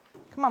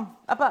 Come on.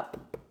 Up.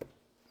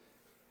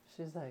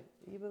 She's like,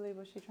 you believe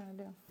what she's trying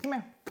to do? Come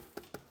here.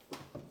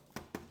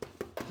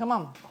 Come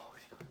on. Oh,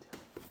 she's going to do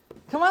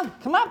it. Come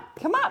on.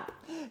 Come up.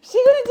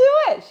 She's going to do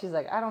it. She's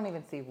like, I don't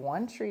even see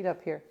one treat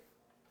up here.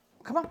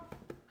 Come on.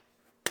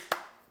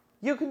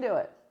 You can do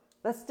it.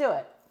 Let's do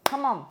it.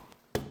 Come on.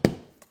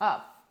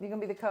 Up. You're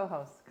going to be the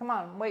co-host. Come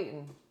on. I'm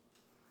waiting.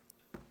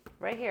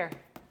 Right here.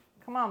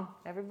 Come on.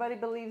 Everybody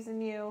believes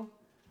in you.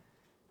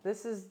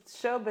 This is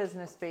show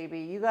business, baby.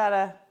 You got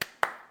to...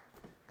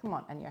 Come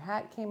on. And your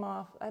hat came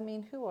off. I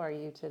mean, who are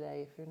you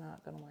today if you're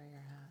not going to wear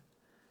your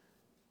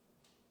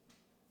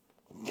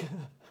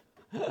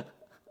hat?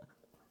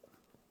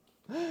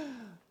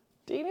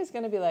 Dina's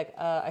going to be like,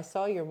 I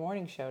saw your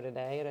morning show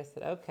today. And I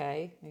said,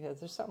 okay. He goes,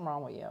 there's something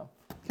wrong with you.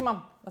 Come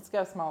on. Let's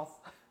go, Smalls.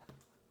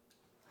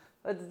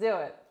 Let's do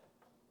it.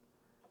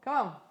 Come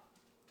on.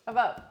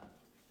 Up.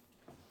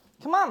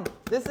 Come on.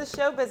 This is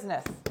show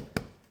business.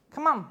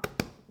 Come on.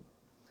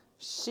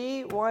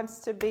 She wants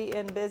to be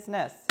in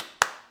business.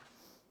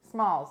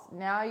 Smalls,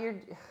 now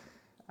you're...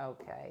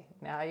 Okay.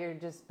 Now you're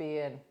just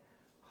being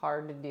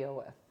hard to deal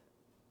with.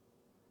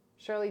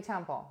 Shirley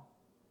Temple.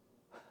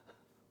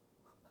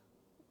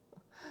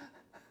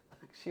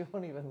 She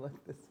won't even look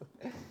this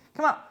way.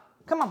 Come on.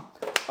 Come on.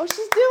 Oh,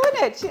 she's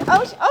doing it. She's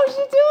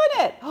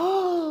doing it.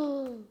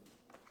 Oh,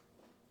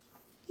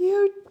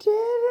 you did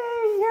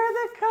it. You're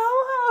the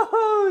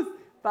co-host.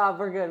 Bob,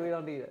 we're good. We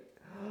don't need it.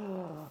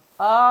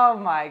 Oh,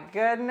 my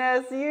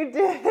goodness. You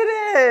did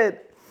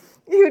it.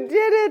 You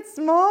did it,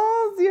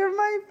 Smalls. You're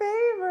my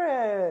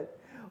favorite.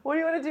 What do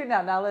you want to do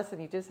now? Now,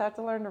 listen, you just have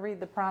to learn to read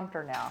the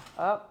prompter now.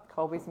 Oh,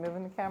 Colby's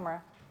moving the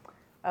camera.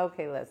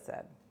 Okay,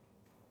 listen.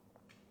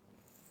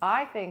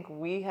 I think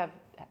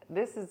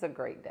this is a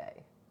great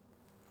day.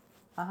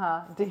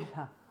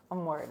 Dina,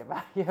 I'm worried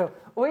about you.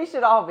 We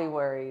should all be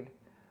worried.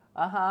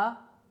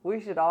 We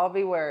should all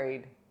be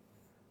worried.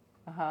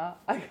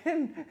 I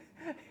can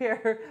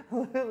hear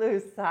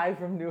Lulu sigh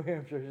from New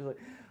Hampshire. She's like,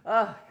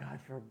 oh, God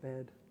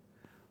forbid.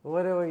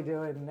 What are we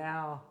doing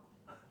now?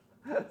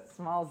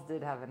 Smalls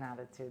did have an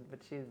attitude,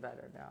 but she's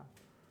better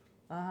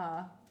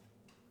now.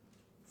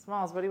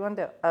 Smalls, what do you want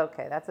to do?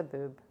 Okay, that's a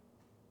boob.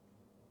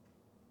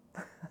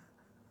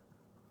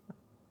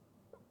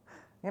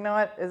 You know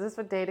what? Is this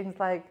what dating's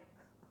like?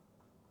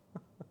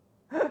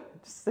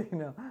 Just so you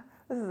know,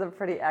 this is a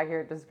pretty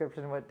accurate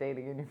description of what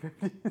dating in your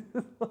 50s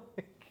is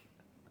like.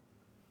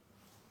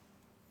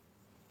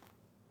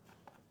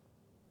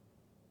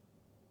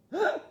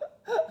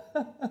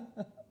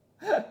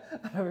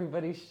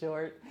 Everybody's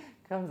short,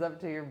 comes up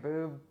to your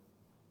boob,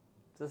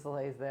 just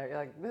lays there. You're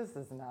like, this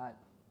is not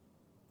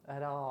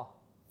at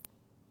all.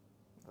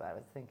 But I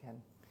was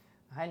thinking,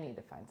 I need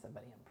to find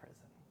somebody in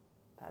prison.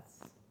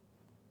 That's...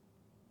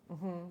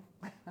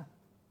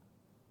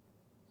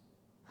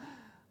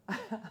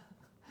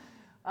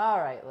 All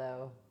right,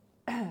 Lou.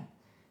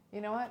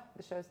 You know what?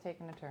 The show's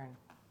taking a turn.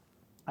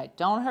 All right,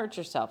 don't hurt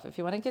yourself. If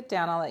you want to get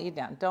down, I'll let you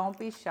down. Don't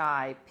be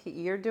shy.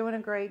 You're doing a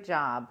great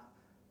job.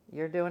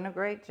 You're doing a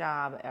great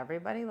job.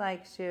 Everybody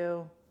likes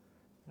you.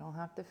 You don't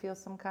have to feel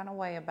some kind of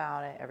way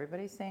about it.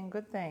 Everybody's saying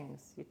good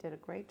things. You did a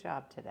great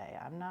job today.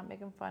 I'm not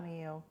making fun of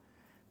you.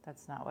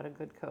 That's not what a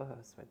good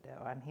co-host would do.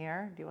 I'm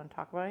here. Do you want to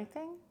talk about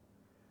anything?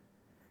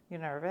 You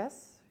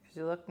nervous? Because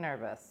you look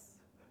nervous.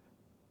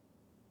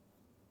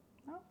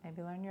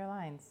 maybe learn your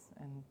lines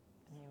and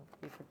you'll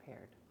be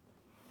prepared.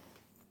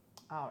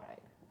 All right.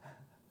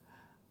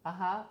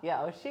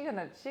 Yeah. Oh, I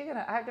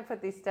have to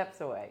put these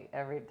steps away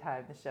every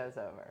time the show's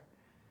over.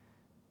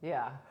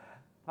 Yeah.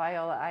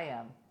 Viola, I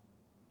am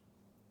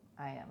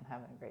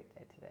having a great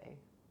day today.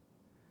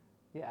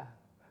 Yeah.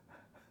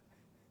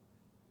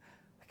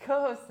 The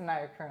co-host and I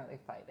are currently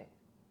fighting.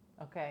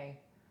 Okay.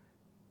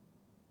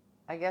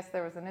 I guess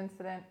there was an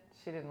incident.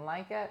 She didn't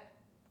like it.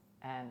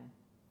 And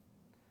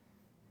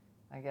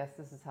I guess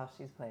this is how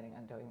she's planning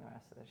on doing the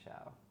rest of the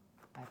show.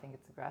 I think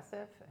it's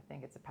aggressive. I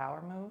think it's a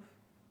power move.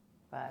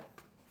 But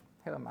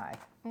who am I?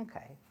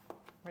 Okay.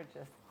 We're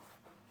just...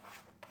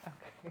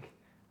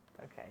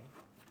 Okay.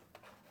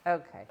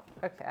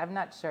 I'm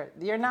not sure.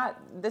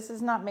 This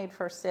is not made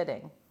for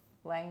sitting.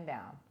 Laying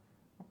down.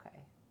 Okay.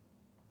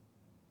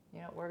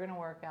 You know, we're going to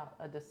work out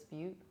a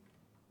dispute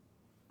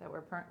that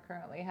we're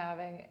currently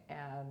having,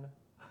 and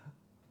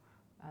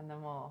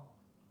then we'll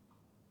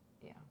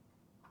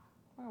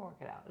work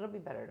it out. It'll be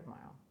better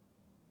tomorrow.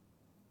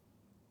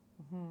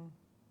 Do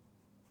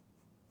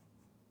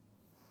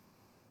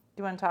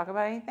you want to talk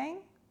about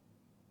anything?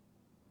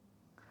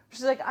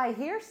 She's like, I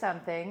hear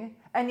something,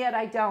 and yet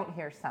I don't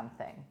hear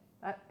something.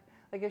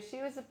 Like if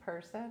she was a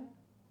person,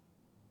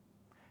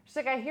 she's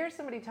like, I hear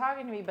somebody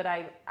talking to me, but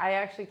I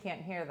actually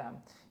can't hear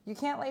them. You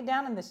can't lay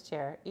down in this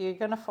chair. You're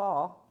going to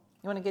fall.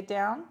 You want to get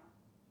down?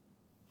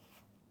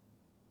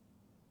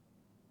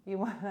 You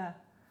want to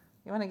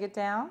get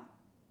down?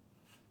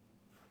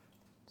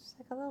 Just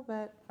like a little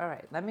bit. All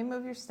right, let me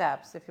move your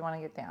steps if you want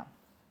to get down.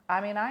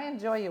 I mean, I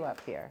enjoy you up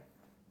here,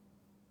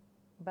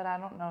 but I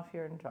don't know if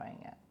you're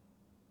enjoying it.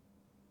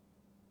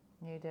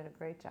 You did a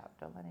great job.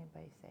 Don't let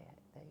anybody say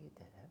it, that you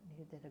did it.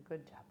 You did a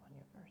good job on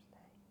your first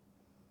day.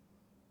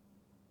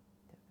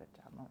 You did a good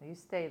job. You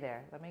stay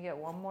there. Let me get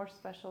one more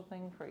special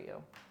thing for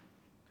you.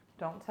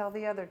 Don't tell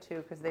the other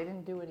two because they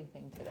didn't do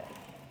anything today.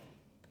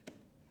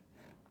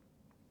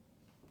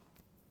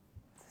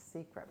 It's a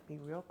secret. Be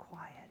real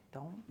quiet.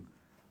 Don't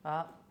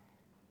let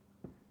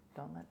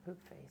Poop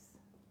Face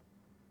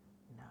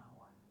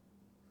know.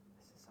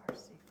 This is our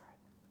secret.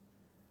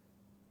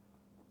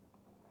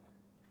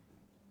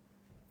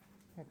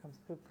 Here comes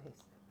Poop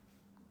Face.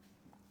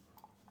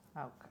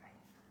 Okay.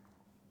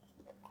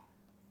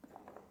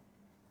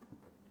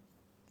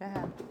 Go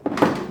ahead.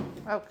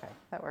 Okay,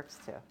 that works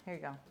too. Here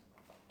you go.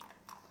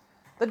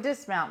 The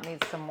dismount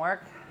needs some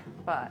work,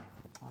 but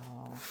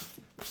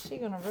she's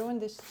gonna ruin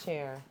this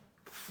chair.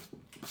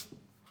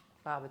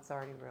 Bob, it's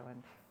already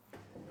ruined.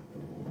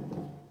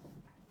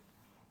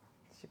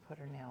 She put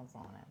her nails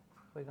on it.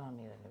 We're gonna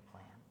need a new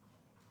plan.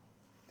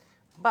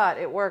 But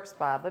it works,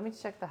 Bob. Let me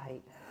check the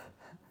height.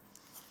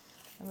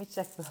 Let me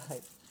check the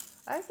height.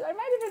 I might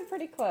have been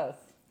pretty close.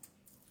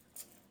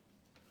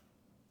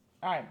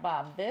 All right,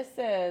 Bob, this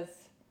is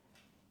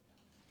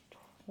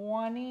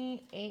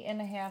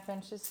 28.5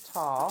 inches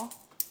tall.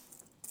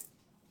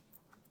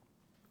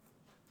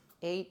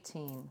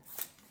 18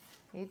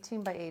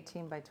 by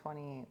 18 by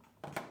 28.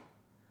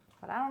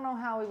 But I don't know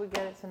how we would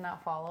get it to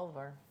not fall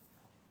over.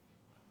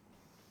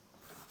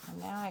 And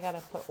now I got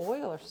to put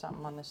oil or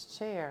something on this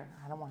chair.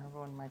 I don't want to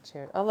ruin my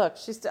chair. Oh, look,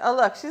 she's on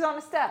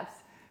the steps.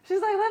 She's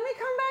like, let me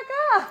come back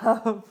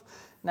up.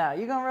 No,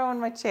 you're going to ruin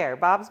my chair.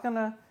 Bob's going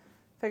to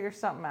figure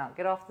something out.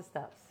 Get off the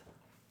steps.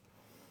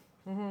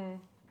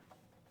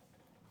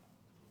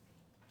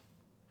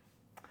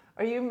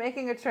 Are you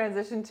making a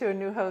transition to a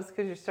new host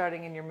because you're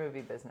starting in your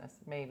movie business?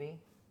 Maybe.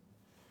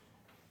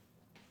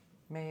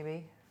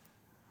 You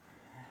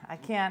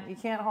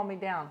can't hold me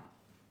down.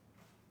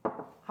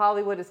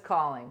 Hollywood is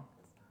calling.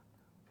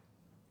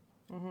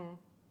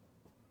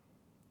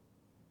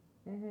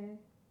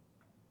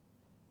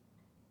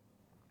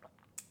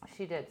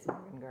 She did,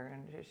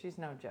 Gergen. She's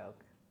no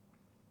joke.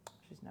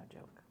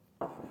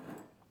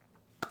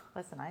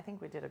 Listen, I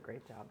think we did a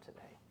great job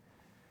today.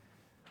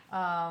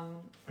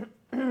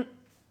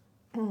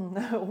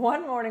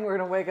 One morning we're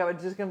going to wake up,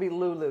 it's just going to be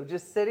Lulu,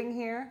 just sitting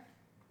here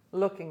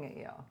looking at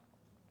you.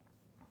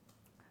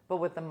 But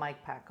with the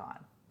mic pack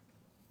on.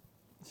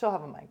 She'll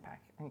have a mic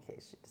pack in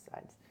case she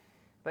decides.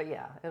 But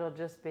yeah, it'll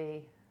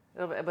be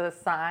with a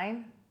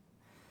sign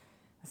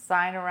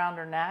around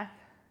her neck.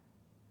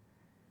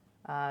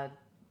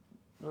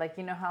 Like,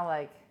 you know how,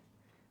 like,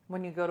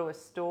 when you go to a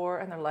store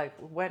and they're like,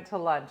 went to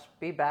lunch,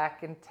 be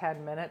back in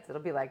 10 minutes, it'll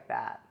be like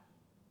that.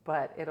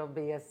 But it'll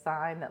be a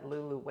sign that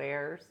Lulu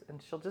wears, and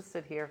she'll just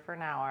sit here for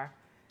an hour.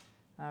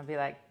 And I'll be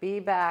like, be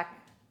back.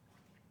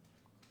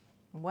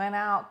 Went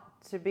out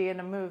to be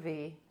in a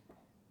movie.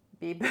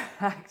 Be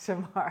back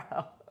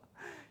tomorrow.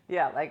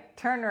 Yeah, like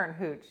Turner and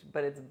Hooch,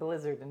 but it's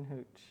Blizzard and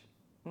Hooch.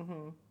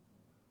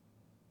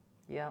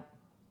 Yep.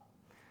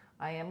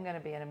 I am going to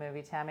be in a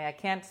movie, Tammy. I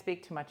can't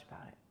speak too much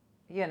about it.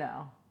 You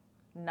know,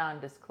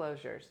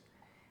 non-disclosures.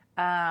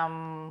 But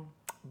I'm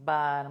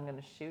going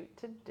to shoot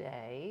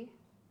today.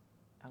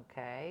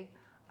 Okay.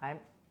 I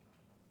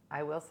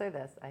will say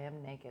this. I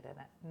am naked in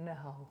it.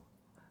 No.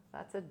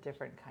 That's a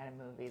different kind of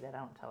movie that I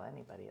don't tell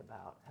anybody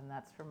about. And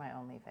that's for my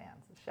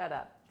OnlyFans. Shut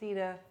up.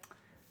 Dita,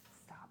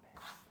 stop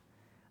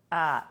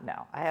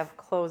No, I have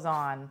clothes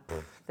on.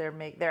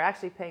 They're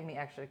actually paying me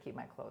extra to keep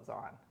my clothes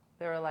on.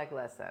 They were like,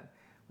 listen,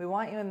 we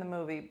want you in the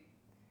movie,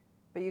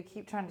 but you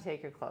keep trying to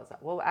take your clothes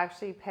off. We'll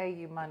actually pay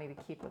you money to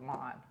keep them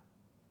on.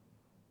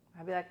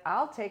 I'd be like,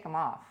 I'll take them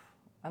off.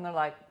 And they're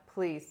like,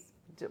 please,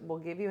 we'll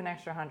give you an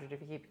extra $100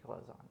 if you keep your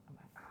clothes on. I'm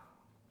like, oh,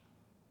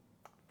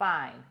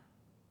 fine.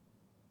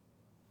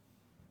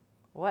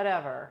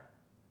 Whatever.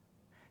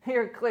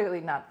 You're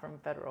clearly not from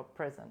federal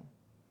prison.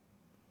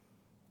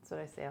 That's what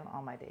I say on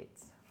all my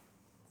dates.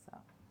 So,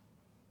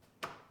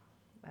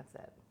 that's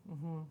it.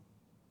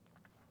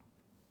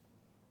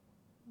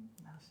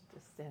 Now she's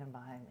just standing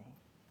behind me.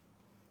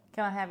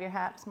 Can I have your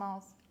hat,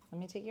 Smalls? Let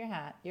me take your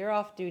hat. You're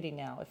off duty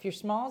now. If your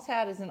Smalls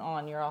hat isn't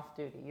on, you're off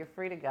duty. You're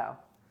free to go.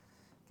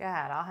 Go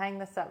ahead. I'll hang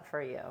this up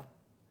for you.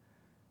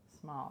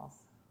 Smalls.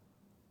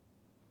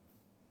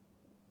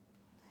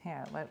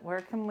 Here,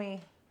 where can we...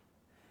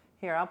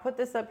 Here, I'll put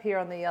this up here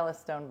on the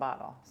Yellowstone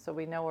bottle so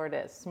we know where it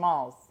is.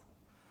 Smalls.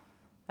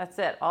 That's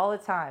it. All the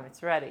time.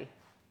 It's ready.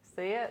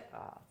 See it?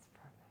 Oh, it's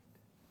perfect.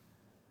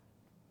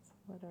 It's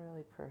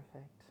literally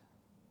perfect.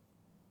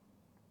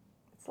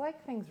 It's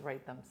like things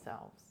write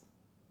themselves.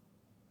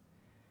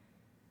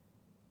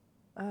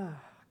 Oh,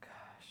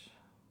 gosh.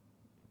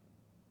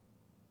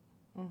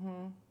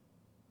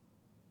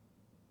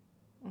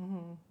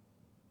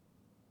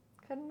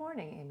 Good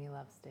morning, Amy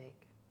Lovesteak.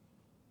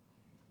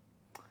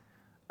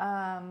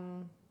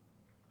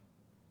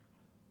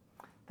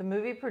 The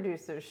movie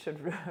producers should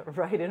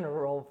write in a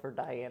role for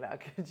Diana.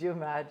 Could you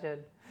imagine?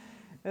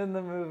 In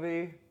the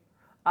movie,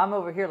 I'm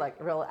over here like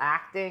real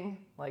acting,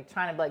 like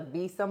trying to like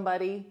be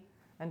somebody,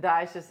 and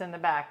Di's just in the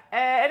back.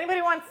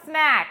 Anybody want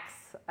snacks?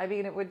 I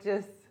mean, it would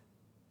just,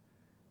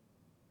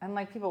 and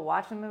like people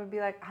watching them would be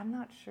like, I'm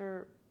not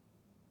sure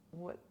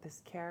what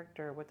this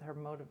character, what her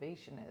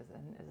motivation is,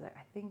 and is like,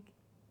 I think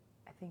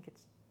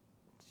it's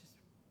just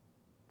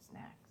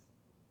snacks.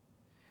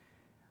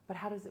 But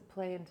how does it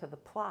play into the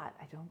plot?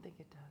 I don't think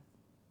it does.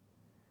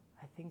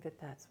 I think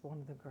that's one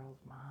of the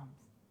girls' moms,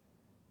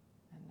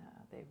 and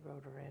they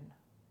wrote her in.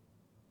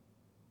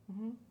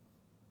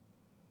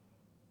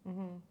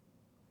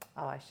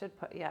 Oh, I should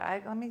put. Yeah,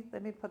 let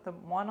me put the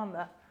one on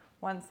the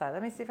one side.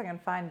 Let me see if I can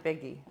find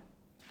Biggie.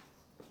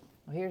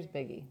 Well, here's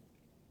Biggie.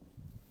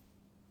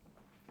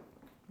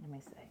 Let me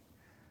see.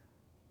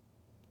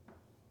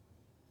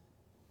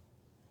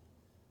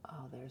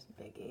 Oh, there's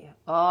Biggie.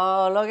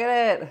 Oh, look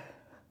at it.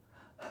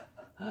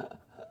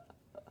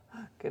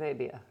 Good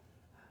idea.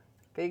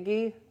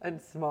 Biggie and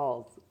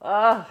Smalls.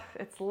 Oh,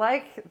 it's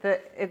like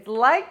the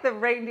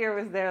reindeer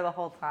was there the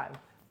whole time.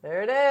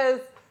 There it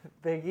is.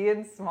 Biggie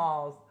and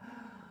Smalls.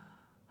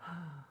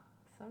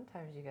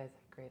 Sometimes you guys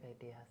have great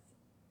ideas.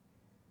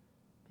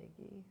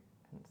 Biggie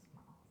and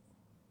Smalls.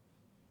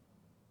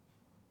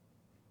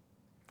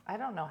 I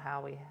don't know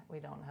how we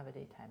don't have a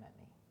Daytime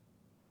Emmy.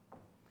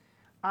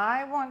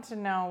 I want to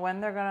know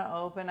when they're going to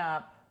open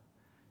up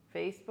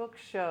Facebook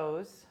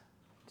shows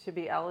to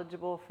be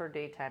eligible for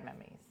Daytime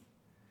Emmys.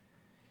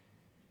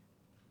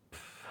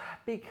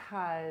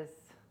 Because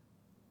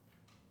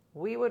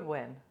we would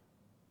win.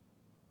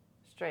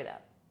 Straight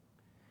up.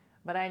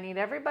 But I need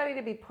everybody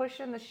to be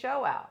pushing the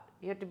show out.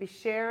 You have to be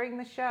sharing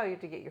the show. You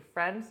have to get your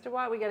friends to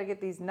watch. We got to get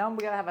these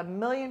numbers. We got to have 1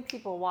 million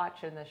people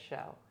watching this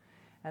show.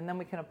 And then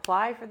we can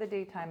apply for the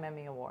Daytime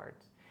Emmy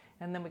Awards.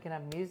 And then we can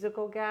have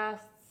musical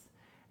guests.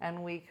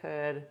 And we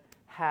could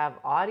have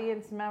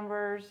audience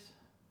members.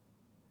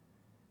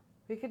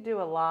 We could do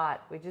a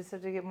lot. We just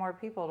have to get more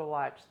people to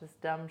watch this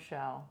dumb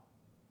show.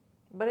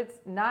 But it's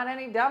not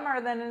any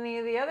dumber than any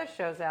of the other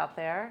shows out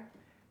there.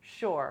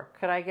 Sure.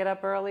 Could I get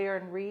up earlier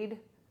and read?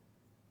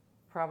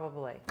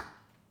 Probably.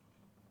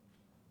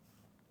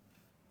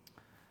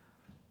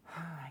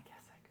 I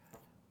guess I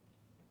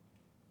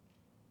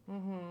could.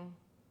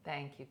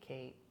 Thank you,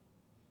 Kate.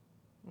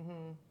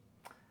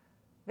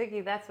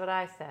 Vicki, that's what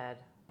I said.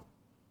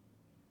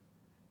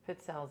 If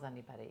it sells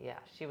anybody, yeah.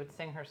 She would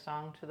sing her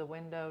song to the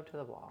window, to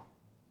the wall.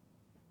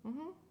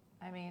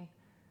 I mean,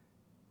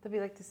 they'll be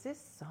like, is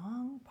this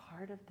song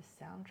part of the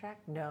soundtrack?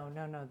 No.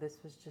 This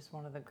was just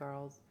one of the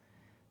girls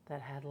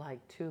that had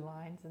like 2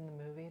 lines in the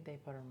movie. They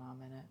put her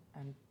mom in it.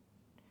 And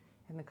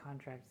in the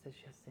contract it says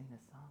she'll sing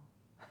this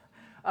song.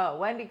 Oh,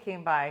 Wendy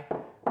came by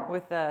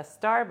with a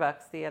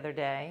Starbucks the other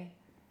day.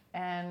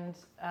 And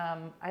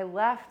I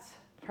left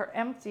her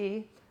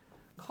empty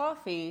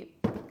coffee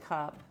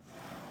cup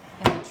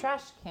in the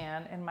trash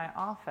can in my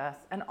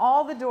office, and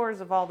all the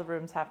doors of all the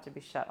rooms have to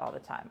be shut all the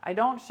time. I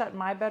don't shut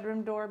my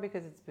bedroom door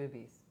because it's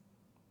Booby's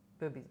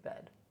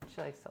bed. She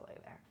likes to lay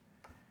there.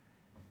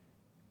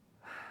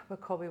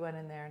 But Colby went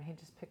in there and he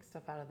just picked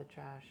stuff out of the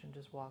trash and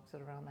just walks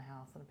it around the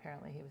house, and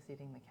apparently he was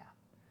eating the cat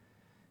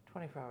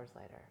 24 hours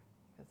later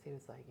because he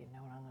was like, you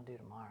know what I'm going to do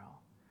tomorrow?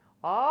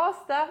 Oh,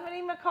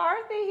 Stephanie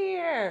McCarthy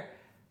here.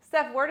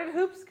 Steph, where did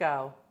Hoops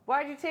go?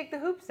 Why'd you take the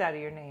Hoops out of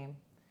your name?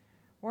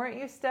 Weren't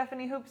you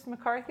Stephanie Hoops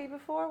McCarthy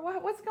before?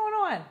 What's going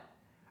on?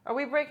 Are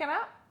we breaking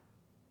up?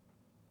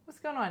 What's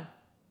going on?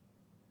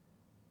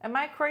 Am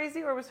I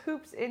crazy, or was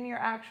Hoops in your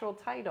actual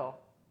title?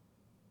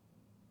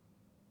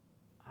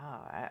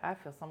 Oh, I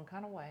feel some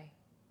kind of way.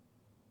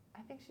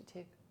 I think she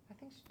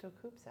took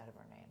hoops out of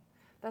her name.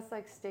 That's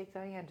like Steak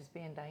Diane just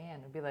being Diane.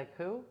 It'd be like,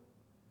 who?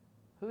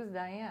 Who's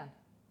Diane?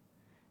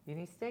 You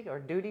need steak. Or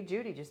Duty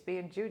Judy just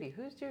being Judy.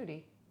 Who's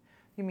Judy?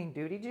 You mean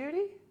Duty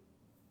Judy?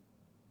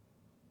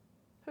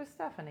 Who's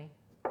Stephanie?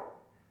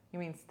 You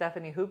mean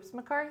Stephanie Hoops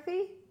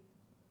McCarthy?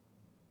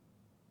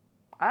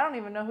 I don't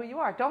even know who you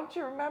are. Don't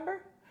you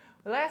remember?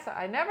 The last time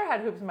I never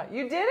had Hoops McCarthy.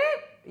 You did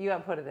it? You got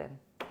to put it in.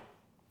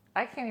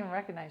 I can't even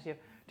recognize you.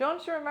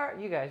 Don't you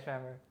remember? You guys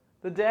remember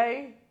the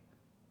day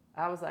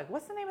I was like,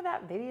 what's the name of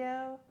that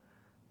video?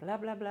 Blah,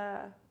 blah, blah.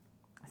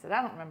 I said,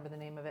 I don't remember the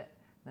name of it.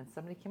 And then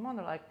somebody came on.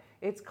 They're like,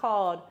 it's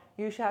called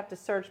You Should Have to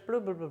Search Blue,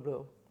 Blue, Blue,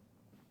 Blue.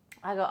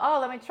 I go, oh,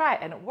 let me try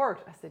it. And it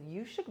worked. I said,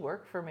 you should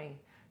work for me.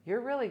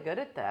 You're really good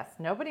at this.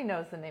 Nobody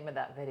knows the name of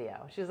that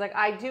video. She was like,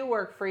 I do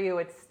work for you.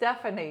 It's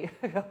Stephanie.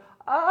 I go,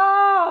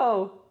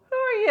 oh, who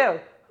are you?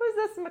 Who's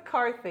this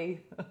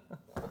McCarthy?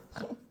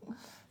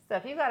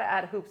 Steph, you got to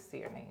add hoops to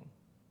your name.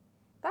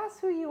 That's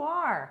who you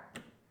are.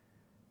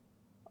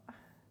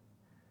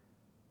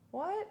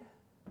 What?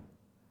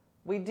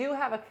 We do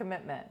have a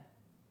commitment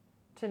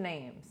to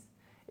names.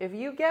 If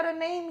you get a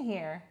name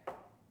here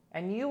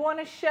and you want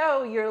to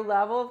show your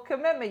level of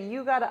commitment,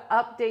 you got to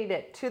update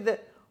it to the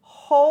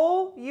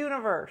whole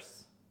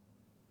universe.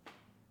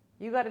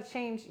 You got to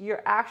change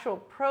your actual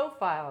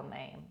profile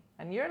name.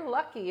 And you're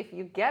lucky if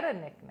you get a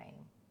nickname.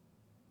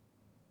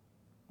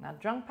 Now,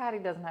 Drunk Patty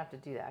doesn't have to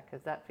do that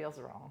because that feels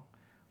wrong.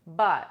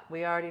 But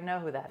we already know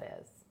who that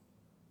is.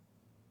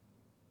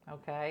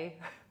 Okay?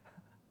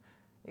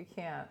 You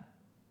can't.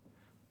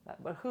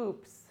 But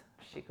Hoops,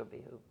 she could be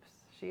Hoops.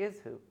 She is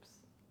Hoops.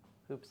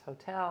 Hoops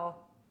Hotel.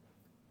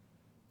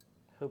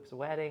 Hoops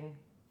Wedding.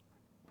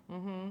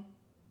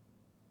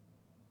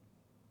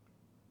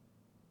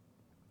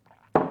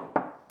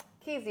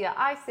 Kezia,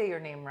 I say your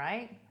name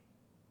right?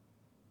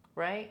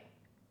 Right?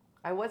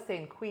 I was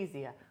saying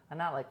Quezia. I'm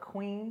not like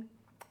Queen,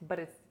 but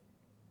it's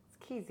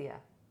Kezia.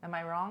 Am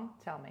I wrong?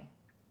 Tell me.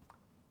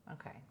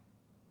 Okay.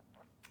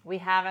 We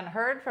haven't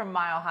heard from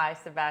Mile High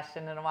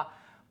Sebastian in a while,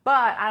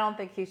 but I don't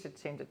think he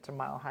should change it to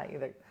Mile High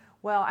either.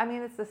 Well, I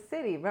mean, it's the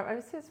city. It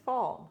was his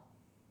fault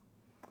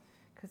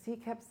because he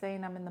kept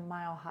saying I'm in the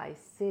Mile High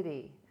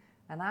City,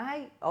 and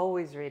I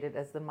always read it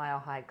as the Mile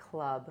High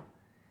Club.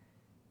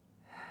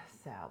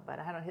 So, but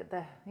I don't hit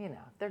the,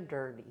 they're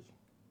dirty.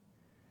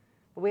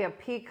 But we have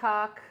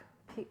Peacock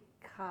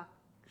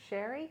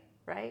Sherry,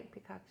 right?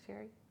 Peacock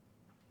Sherry.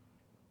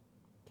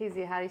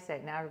 Kezia, how do you say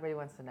it? Now everybody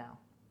wants to know.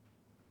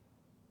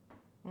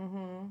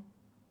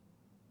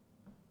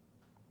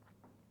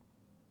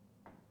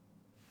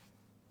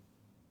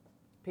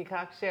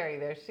 Peacock Sherry,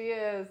 there she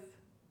is.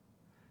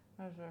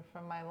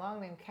 From my long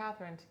name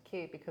Catherine to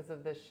Kate because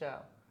of this show.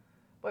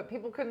 But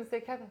people couldn't say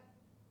Catherine.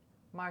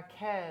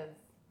 Marquez.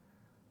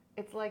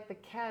 It's like the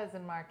Kez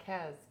in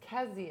Marquez.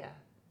 Kezia.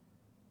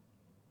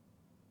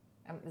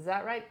 Is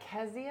that right?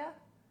 Kezia?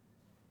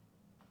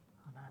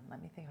 Hold on,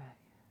 let me think about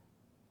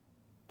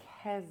it.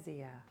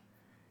 Kezia.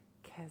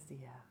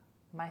 Kezia.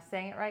 Am I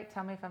saying it right?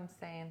 Tell me if I'm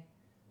saying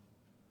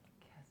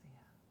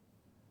Kezia.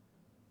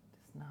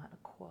 It's not a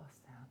qua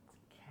sound.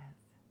 It's Kez.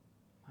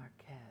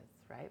 Marquez,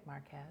 right?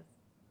 Marquez?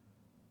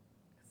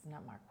 It's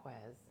not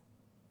Marquez.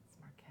 It's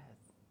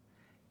Marquez.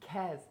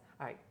 Kez.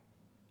 All right.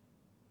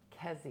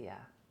 Kezia.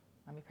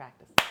 Let me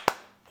practice.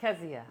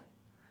 Kezia.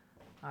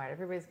 All right,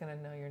 everybody's going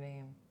to know your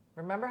name.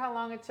 Remember how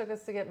long it took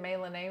us to get May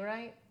Lene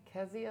right?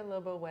 Kezia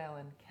Lobo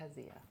Whalen.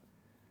 Kezia.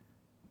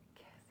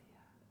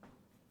 Kezia.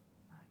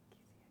 Not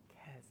Kezia.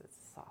 Kez. It's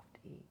a soft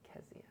E.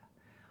 Kezia.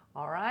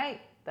 All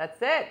right,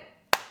 that's it.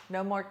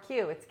 No more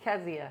Q. It's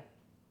Kezia.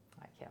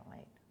 I can't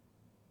wait.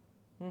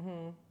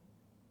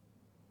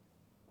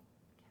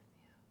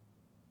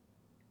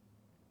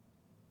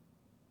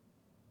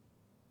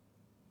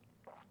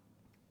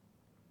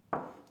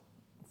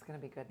 It's going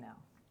to be good now.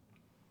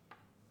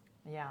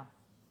 Yeah.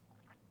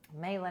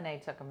 May Lene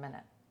took a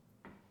minute.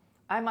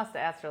 I must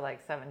have asked her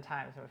like 7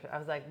 times. I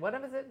was like, what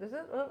is it? Is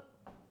it? Oh.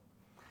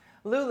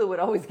 Lulu would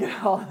always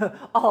get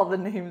all the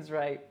names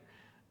right.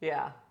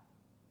 Yeah.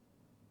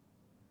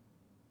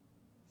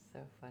 So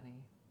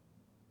funny.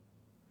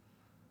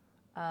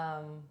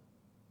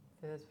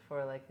 This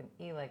before like an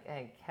E like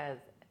egg.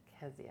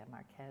 Kezia.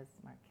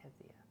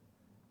 Marquezia.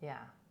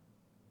 Yeah.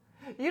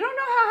 You don't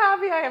know how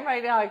happy I am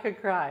right now. I could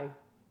cry.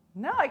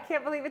 No, I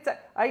can't believe it's.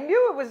 I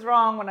knew it was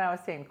wrong when I was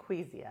saying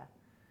Quezia.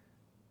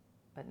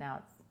 But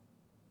now it's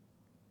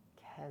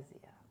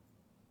Kezia.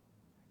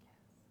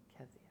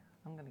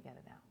 I'm going to get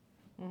it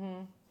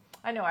now.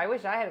 I know. I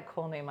wish I had a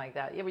cool name like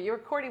that. Yeah, but you're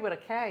Cordy with a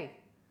K.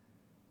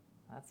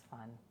 That's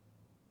fun.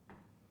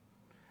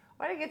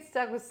 Why do you get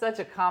stuck with such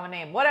a common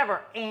name?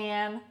 Whatever,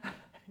 Anne.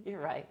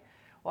 You're right.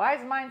 Why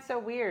is mine so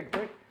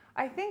weird?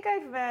 I think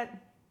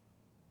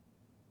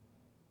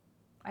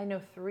I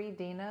know 3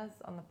 Dinas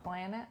on the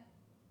planet.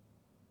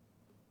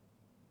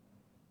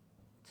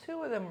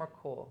 2 of them were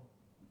cool.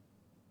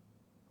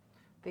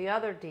 The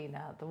other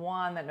Dina, the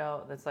one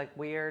that's like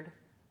weird,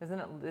 isn't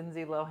it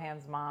Lindsay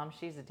Lohan's mom?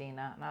 She's a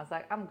Dina. And I was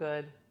like, I'm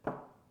good.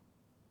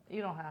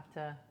 You don't have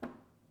to.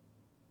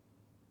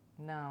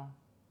 No,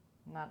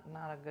 not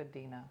a good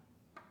Dina.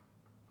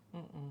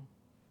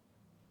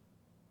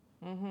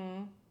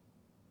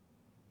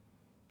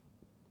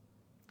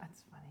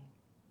 That's funny.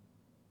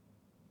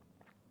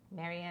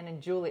 Marianne and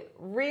Julie.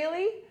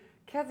 Really?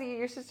 Kezia,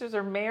 your sisters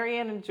are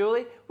Marianne and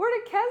Julie? Where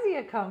did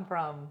Kezia come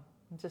from?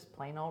 Just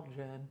plain old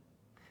Jen.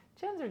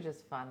 Jens are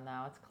just fun,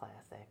 though. It's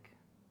classic.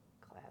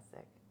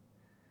 Classic.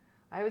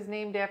 I was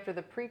named after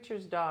the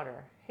preacher's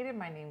daughter. Hated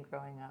my name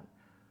growing up.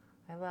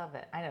 I love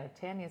it. I know,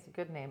 Tanya's a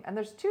good name. And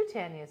there's 2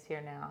 Tanyas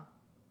here now.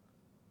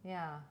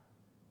 Yeah.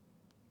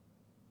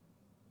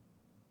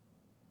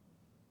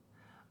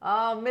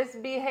 Oh, Miss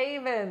B.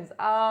 Havens.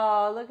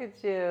 Oh, look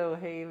at you,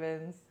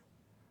 Havens.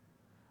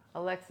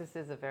 Alexis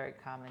is a very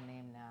common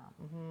name now.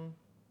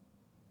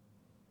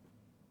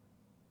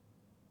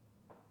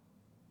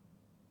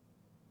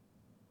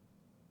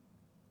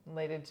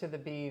 Related to the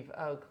Beeve.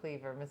 Oh,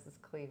 Cleaver, Mrs.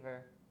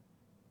 Cleaver.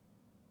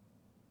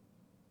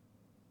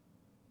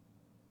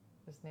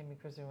 This name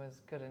Christine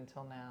was good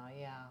until now.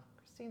 Yeah,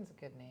 Christine's a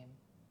good name.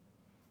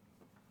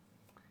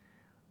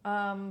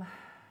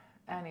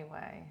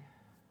 Anyway.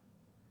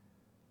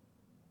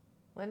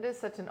 Linda's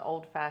such an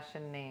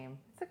old-fashioned name.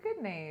 It's a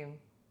good name.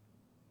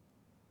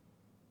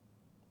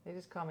 They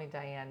just call me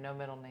Diane, no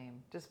middle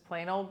name. Just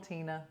plain old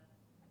Tina.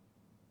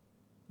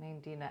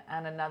 Named Dina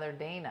and another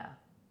Dana.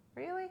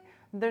 Really?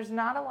 There's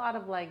not a lot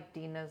of like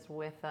Dinas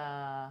with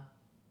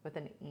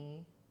an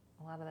E.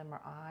 A lot of them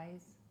are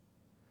I's.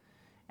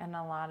 And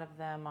a lot of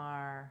them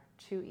are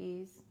 2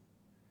 E's.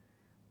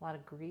 A lot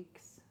of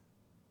Greeks.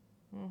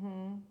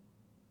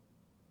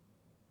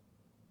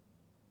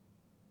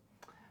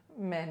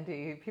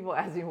 Mendy. People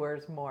ask me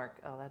where's Mork.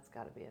 Oh, that's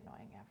got to be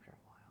annoying after a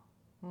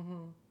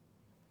while.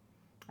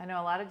 I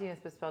know a lot of Dinas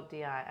but spelled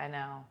D-I. I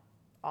know.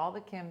 All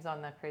the Kims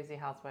on the Crazy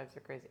Housewives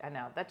are crazy. I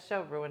know. That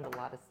show ruined a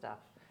lot of stuff.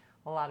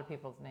 A lot of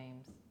people's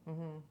names.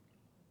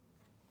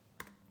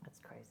 That's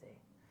crazy.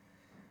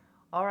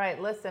 All right,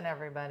 listen,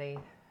 everybody.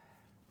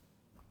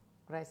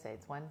 What did I say?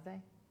 It's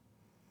Wednesday?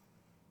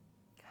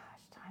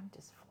 Gosh, time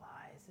just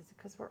flies. Is it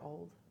because we're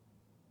old?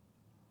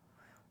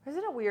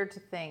 Isn't it weird to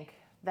think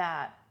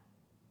that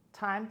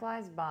time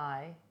flies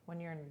by when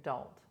you're an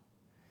adult?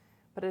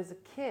 But as a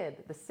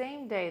kid, the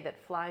same day that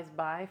flies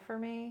by for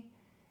me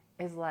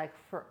is like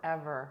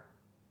forever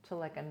to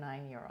like a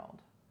 9-year-old.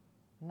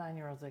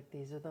 9-year-old's like,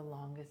 these are the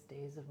longest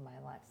days of my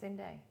life. Same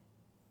day.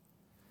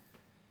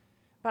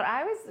 But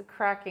I was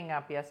cracking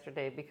up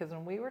yesterday because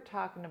when we were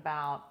talking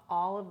about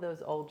all of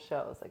those old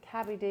shows, like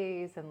Happy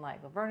Days and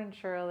like Laverne and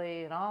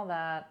Shirley and all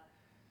that,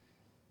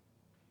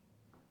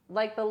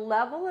 like the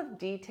level of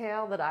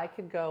detail that I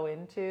could go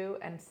into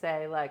and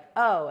say like,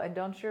 oh, and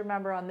don't you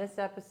remember on this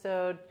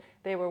episode,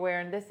 they were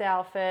wearing this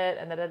outfit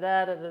and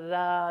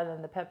da-da-da-da-da-da, and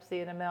then the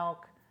Pepsi and the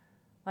milk.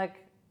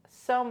 Like,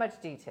 so much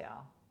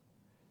detail.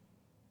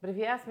 But if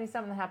you ask me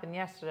something that happened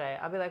yesterday,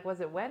 I'll be like,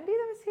 was it Wendy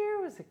that was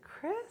here? Was it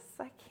Chris?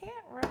 I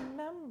can't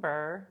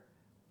remember.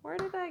 Where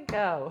did I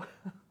go?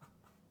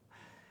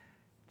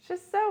 It's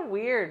just so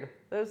weird.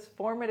 Those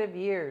formative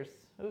years.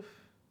 Oof.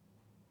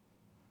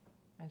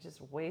 I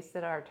just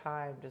wasted our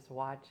time just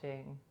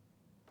watching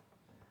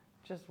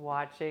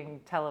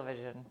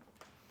television.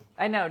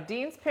 I know,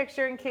 Dean's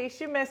picture, in case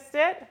you missed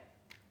it.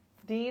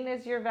 Dean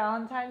is your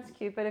Valentine's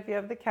Cupid if you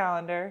have the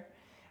calendar.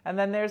 And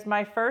then there's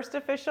my first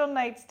official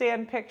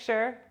nightstand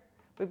picture.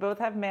 We both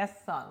have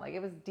masks on. Like,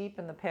 it was deep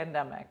in the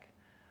pandemic.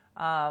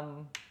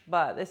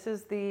 But this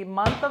is the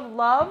month of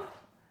love.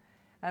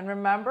 And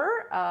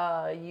remember,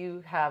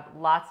 you have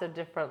lots of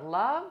different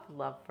love.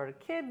 Love for the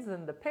kids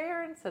and the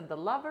parents and the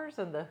lovers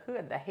and the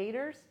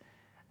haters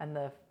and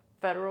the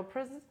federal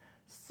prisons.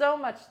 So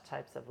much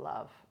types of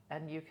love.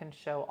 And you can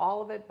show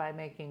all of it by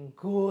making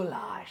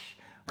goulash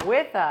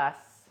with us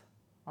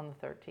on the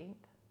 13th.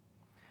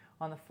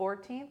 On the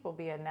 14th, we'll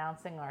be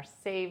announcing our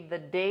save the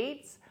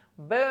dates.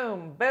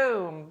 Boom,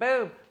 boom,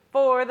 boom,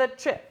 for the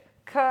trip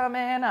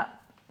coming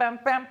up. Bam,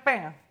 bam,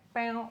 bam,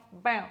 bam,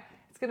 bam.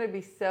 It's going to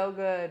be so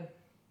good.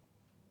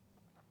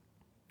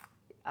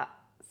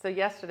 So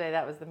yesterday,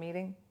 that was the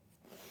meeting.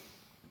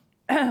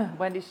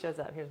 Wendy shows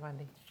up. Here's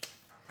Wendy.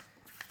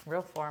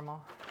 Real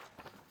formal.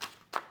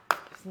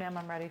 She says, ma'am,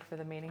 I'm ready for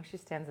the meeting. She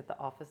stands at the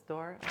office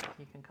door.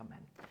 You can come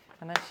in.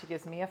 And then she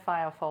gives me a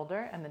file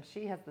folder, and then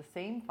she has the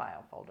same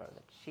file folder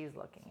that she's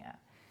looking at.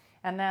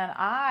 And then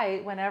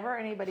whenever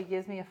anybody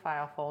gives me a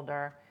file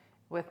folder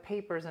with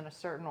papers in a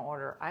certain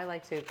order, I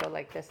like to go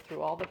like this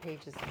through all the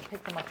pages and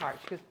pick them apart.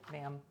 She goes,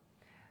 ma'am,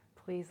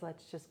 please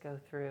let's just go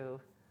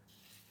through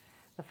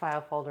the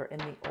file folder in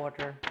the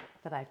order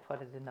that I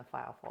put it in the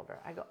file folder.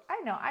 I go, I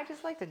know, I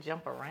just like to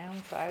jump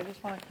around, so I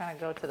just want to kind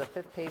of go to the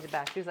 5th page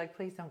back. She was like,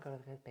 please don't go to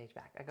the 5th page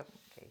back. I go,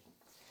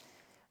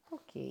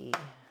 okay.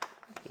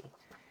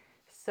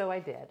 So I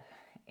did.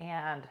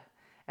 And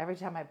every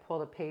time I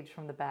pulled a page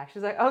from the back,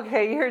 she's like,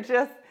 okay, you're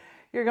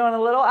going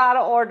a little out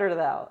of order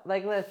though.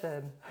 Like,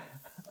 listen.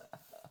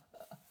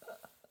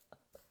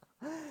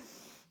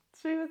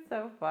 She was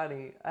so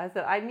funny. I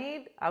said,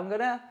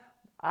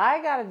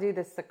 I got to do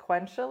this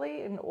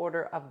sequentially in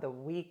order of the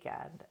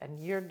weekend,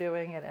 and you're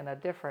doing it in a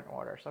different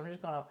order. So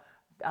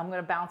I'm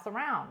gonna bounce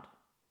around.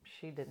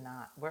 She did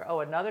not.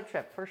 Another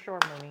trip for sure,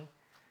 Mooney.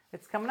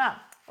 It's coming up.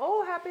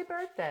 Oh, happy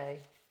birthday.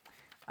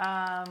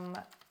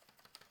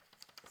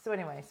 So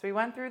anyway, we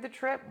went through the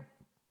trip,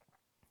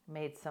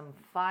 made some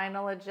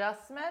final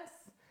adjustments.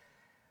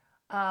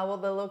 Will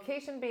the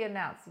location be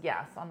announced?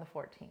 Yes, on the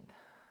 14th.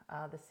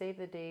 The save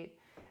the date.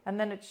 And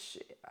then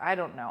I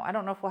don't know. I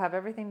don't know if we'll have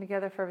everything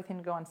together for everything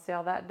to go on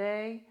sale that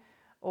day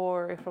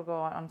or if it'll go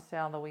on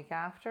sale the week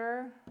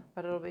after,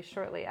 but it'll be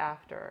shortly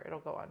after it'll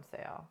go on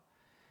sale.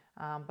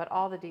 But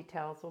all the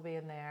details will be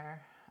in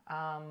there.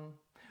 And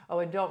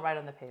don't write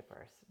on the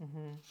papers.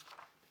 Mm-hmm.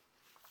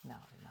 No,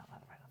 you're not allowed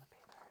to write on the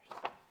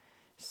papers.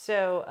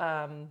 So,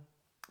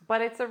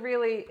 but it's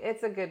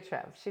a good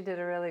trip. She did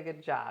a really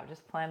good job,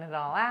 just planning it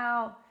all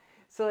out.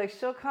 So like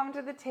she'll come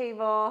to the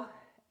table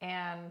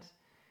and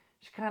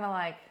she kind of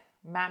like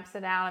maps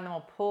it out, and then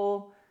we'll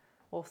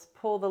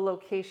pull the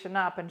location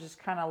up and just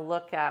kind of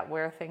look at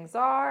where things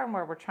are and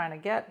where we're trying to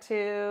get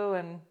to,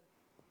 and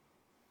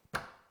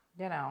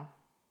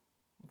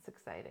it's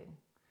exciting.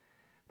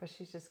 But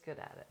she's just good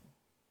at it.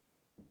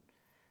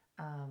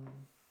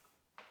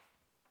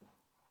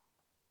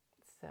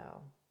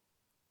 So,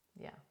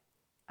 yeah,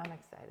 I'm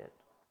excited.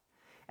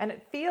 And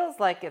it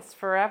feels like it's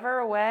forever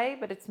away,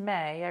 but it's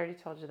May. I already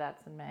told you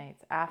that's in May.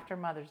 It's after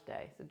Mother's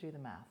Day, so do the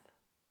math.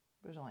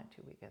 There's only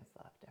 2 weekends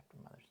left after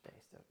Mother's Day,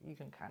 so you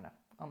can kind of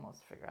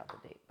almost figure out the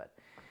date.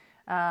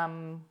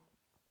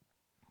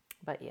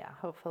 But yeah,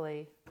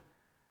 hopefully,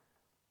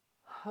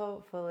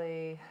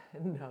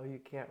 no, you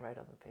can't write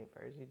on the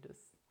papers.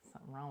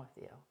 Something wrong with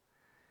you.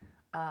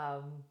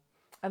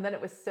 And then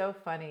it was so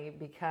funny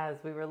because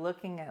we were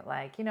looking at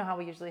how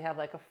we usually have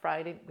we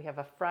have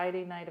a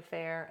Friday night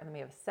affair and then we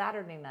have a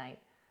Saturday night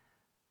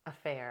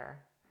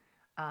affair.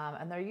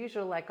 And they're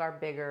usually our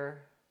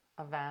bigger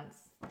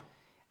events.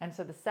 And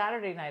so the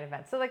Saturday night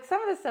event, so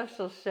some of the stuff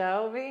she'll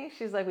show me,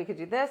 she's like, we could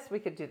do this, we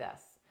could do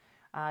this.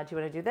 Do you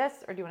want to do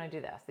this or do you want to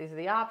do this? These are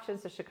the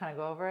options, so she'll kind of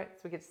go over it.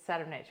 So we get to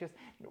Saturday night. She goes,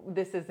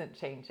 this isn't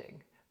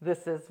changing.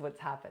 This is what's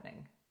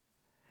happening.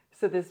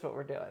 So this is what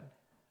we're doing.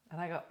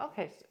 And I go,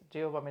 okay, so do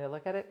you want me to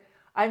look at it?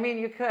 I mean,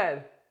 you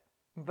could,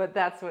 but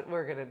that's what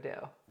we're going to do.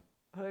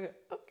 And I go,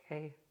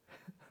 okay.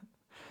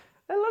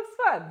 It looks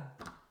fun.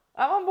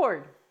 I'm on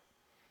board.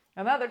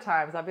 And other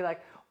times I'll be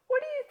like,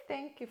 what do you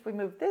think if we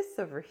move this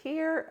over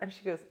here? And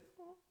she goes,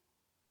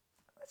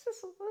 let's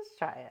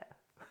try it.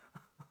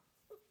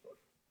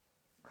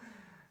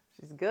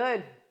 She's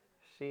good.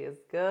 She is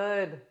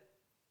good.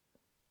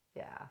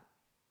 Yeah.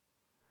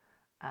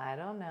 I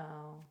don't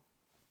know.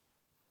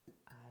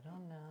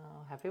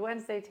 Happy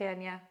Wednesday,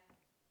 Tanya.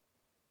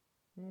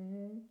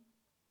 Mm-hmm.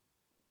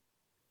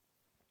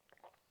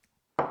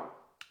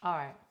 All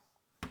right.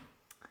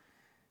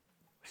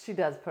 She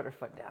does put her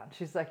foot down.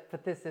 She's like,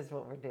 but this is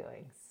what we're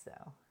doing. So,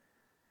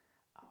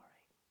 all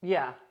right.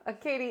 Yeah.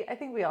 Katie, I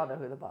think we all know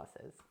who the boss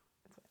is.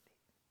 It's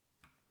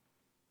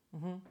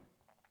Wendy. Mm-hmm.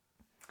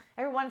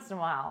 Every once in a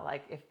while,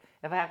 if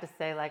I have to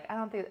say, I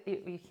don't think,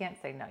 you can't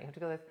say no. You have to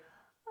go like,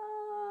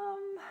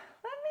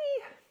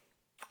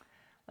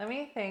 let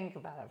me think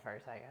about it for a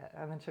second.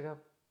 And then she'll go,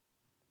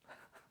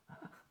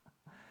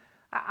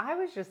 I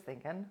was just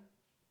thinking.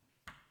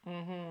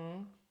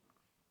 Mm-hmm.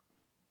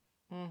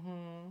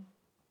 Anyway,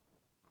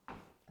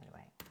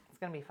 it's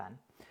going to be fun.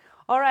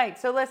 All right,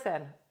 so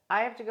listen,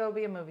 I have to go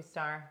be a movie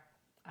star.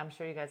 I'm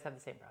sure you guys have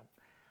the same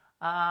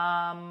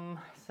problem.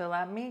 So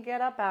let me get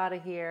up out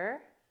of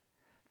here.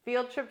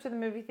 Field trip to the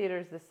movie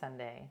theaters this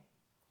Sunday.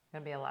 It's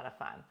going to be a lot of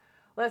fun.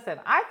 Listen,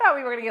 I thought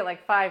we were going to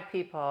get 5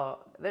 people.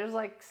 There's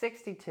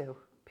 62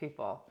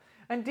 people.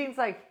 And Dean's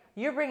like,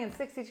 you're bringing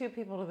 62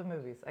 people to the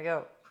movies. I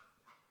go,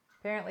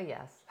 apparently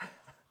yes.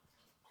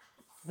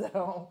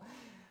 So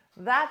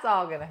that's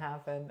all going to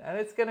happen. And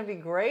it's going to be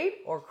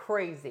great or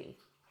crazy.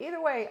 Either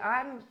way,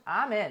 I'm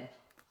in.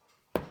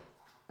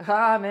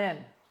 I'm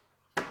in.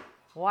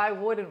 Why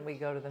wouldn't we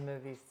go to the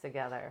movies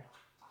together?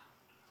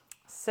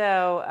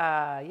 So,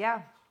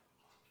 yeah.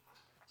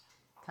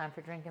 Time for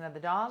drinking of the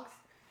dogs.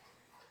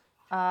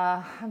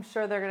 I'm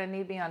sure they're going to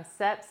need me on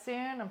set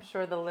soon. I'm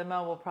sure the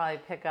limo will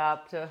probably pick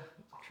up to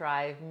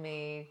drive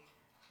me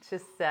to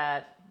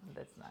set.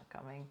 That's not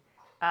coming.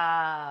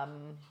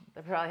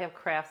 They probably have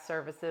craft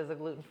services, a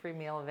gluten-free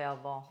meal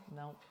available.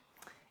 Nope.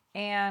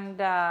 And,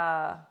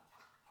 yeah,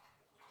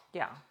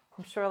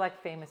 I'm sure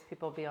famous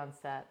people will be on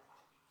set.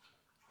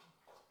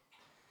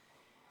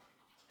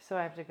 So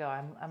I have to go.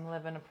 I'm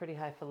living a pretty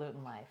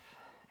highfalutin life.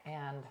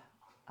 And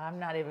I'm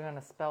not even going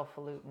to spell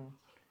falutin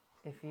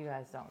if you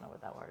guys don't know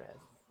what that word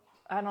is.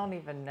 I don't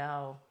even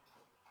know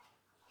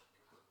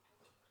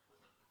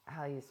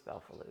how you spell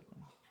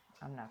falutin.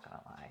 I'm not going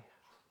to lie.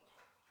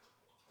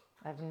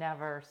 I've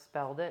never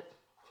spelled it.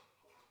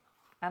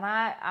 And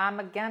I'm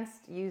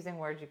against using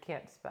words you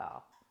can't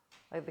spell.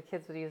 The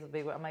kids would use a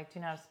big word. I'm like, do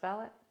you know how to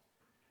spell it?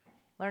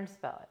 Learn to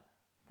spell it.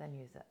 Then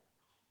use it.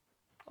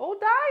 Oh,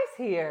 Di's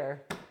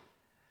here.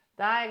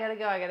 Di, I got to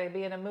go. I got to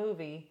be in a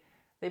movie.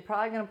 They're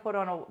probably going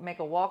to make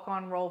a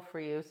walk-on role for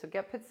you. So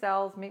get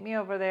Pizzelles, meet me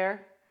over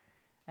there,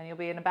 and you'll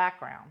be in the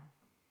background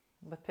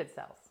with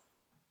Pizzelles.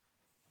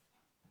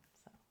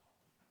 So,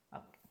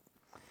 okay.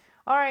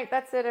 All right,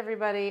 that's it,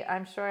 everybody.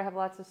 I'm sure I have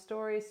lots of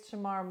stories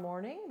tomorrow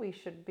morning. We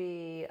should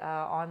be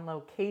on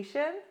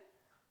location,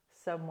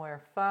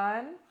 somewhere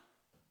fun.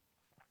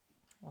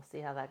 We'll see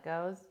how that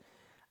goes.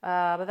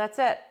 But that's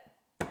it.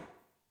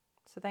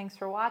 So thanks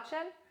for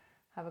watching.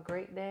 Have a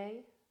great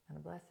day and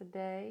a blessed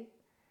day.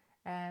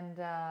 And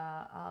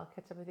I'll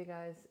catch up with you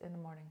guys in the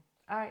morning.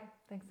 All right.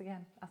 Thanks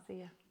again. I'll see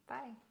you.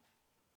 Bye.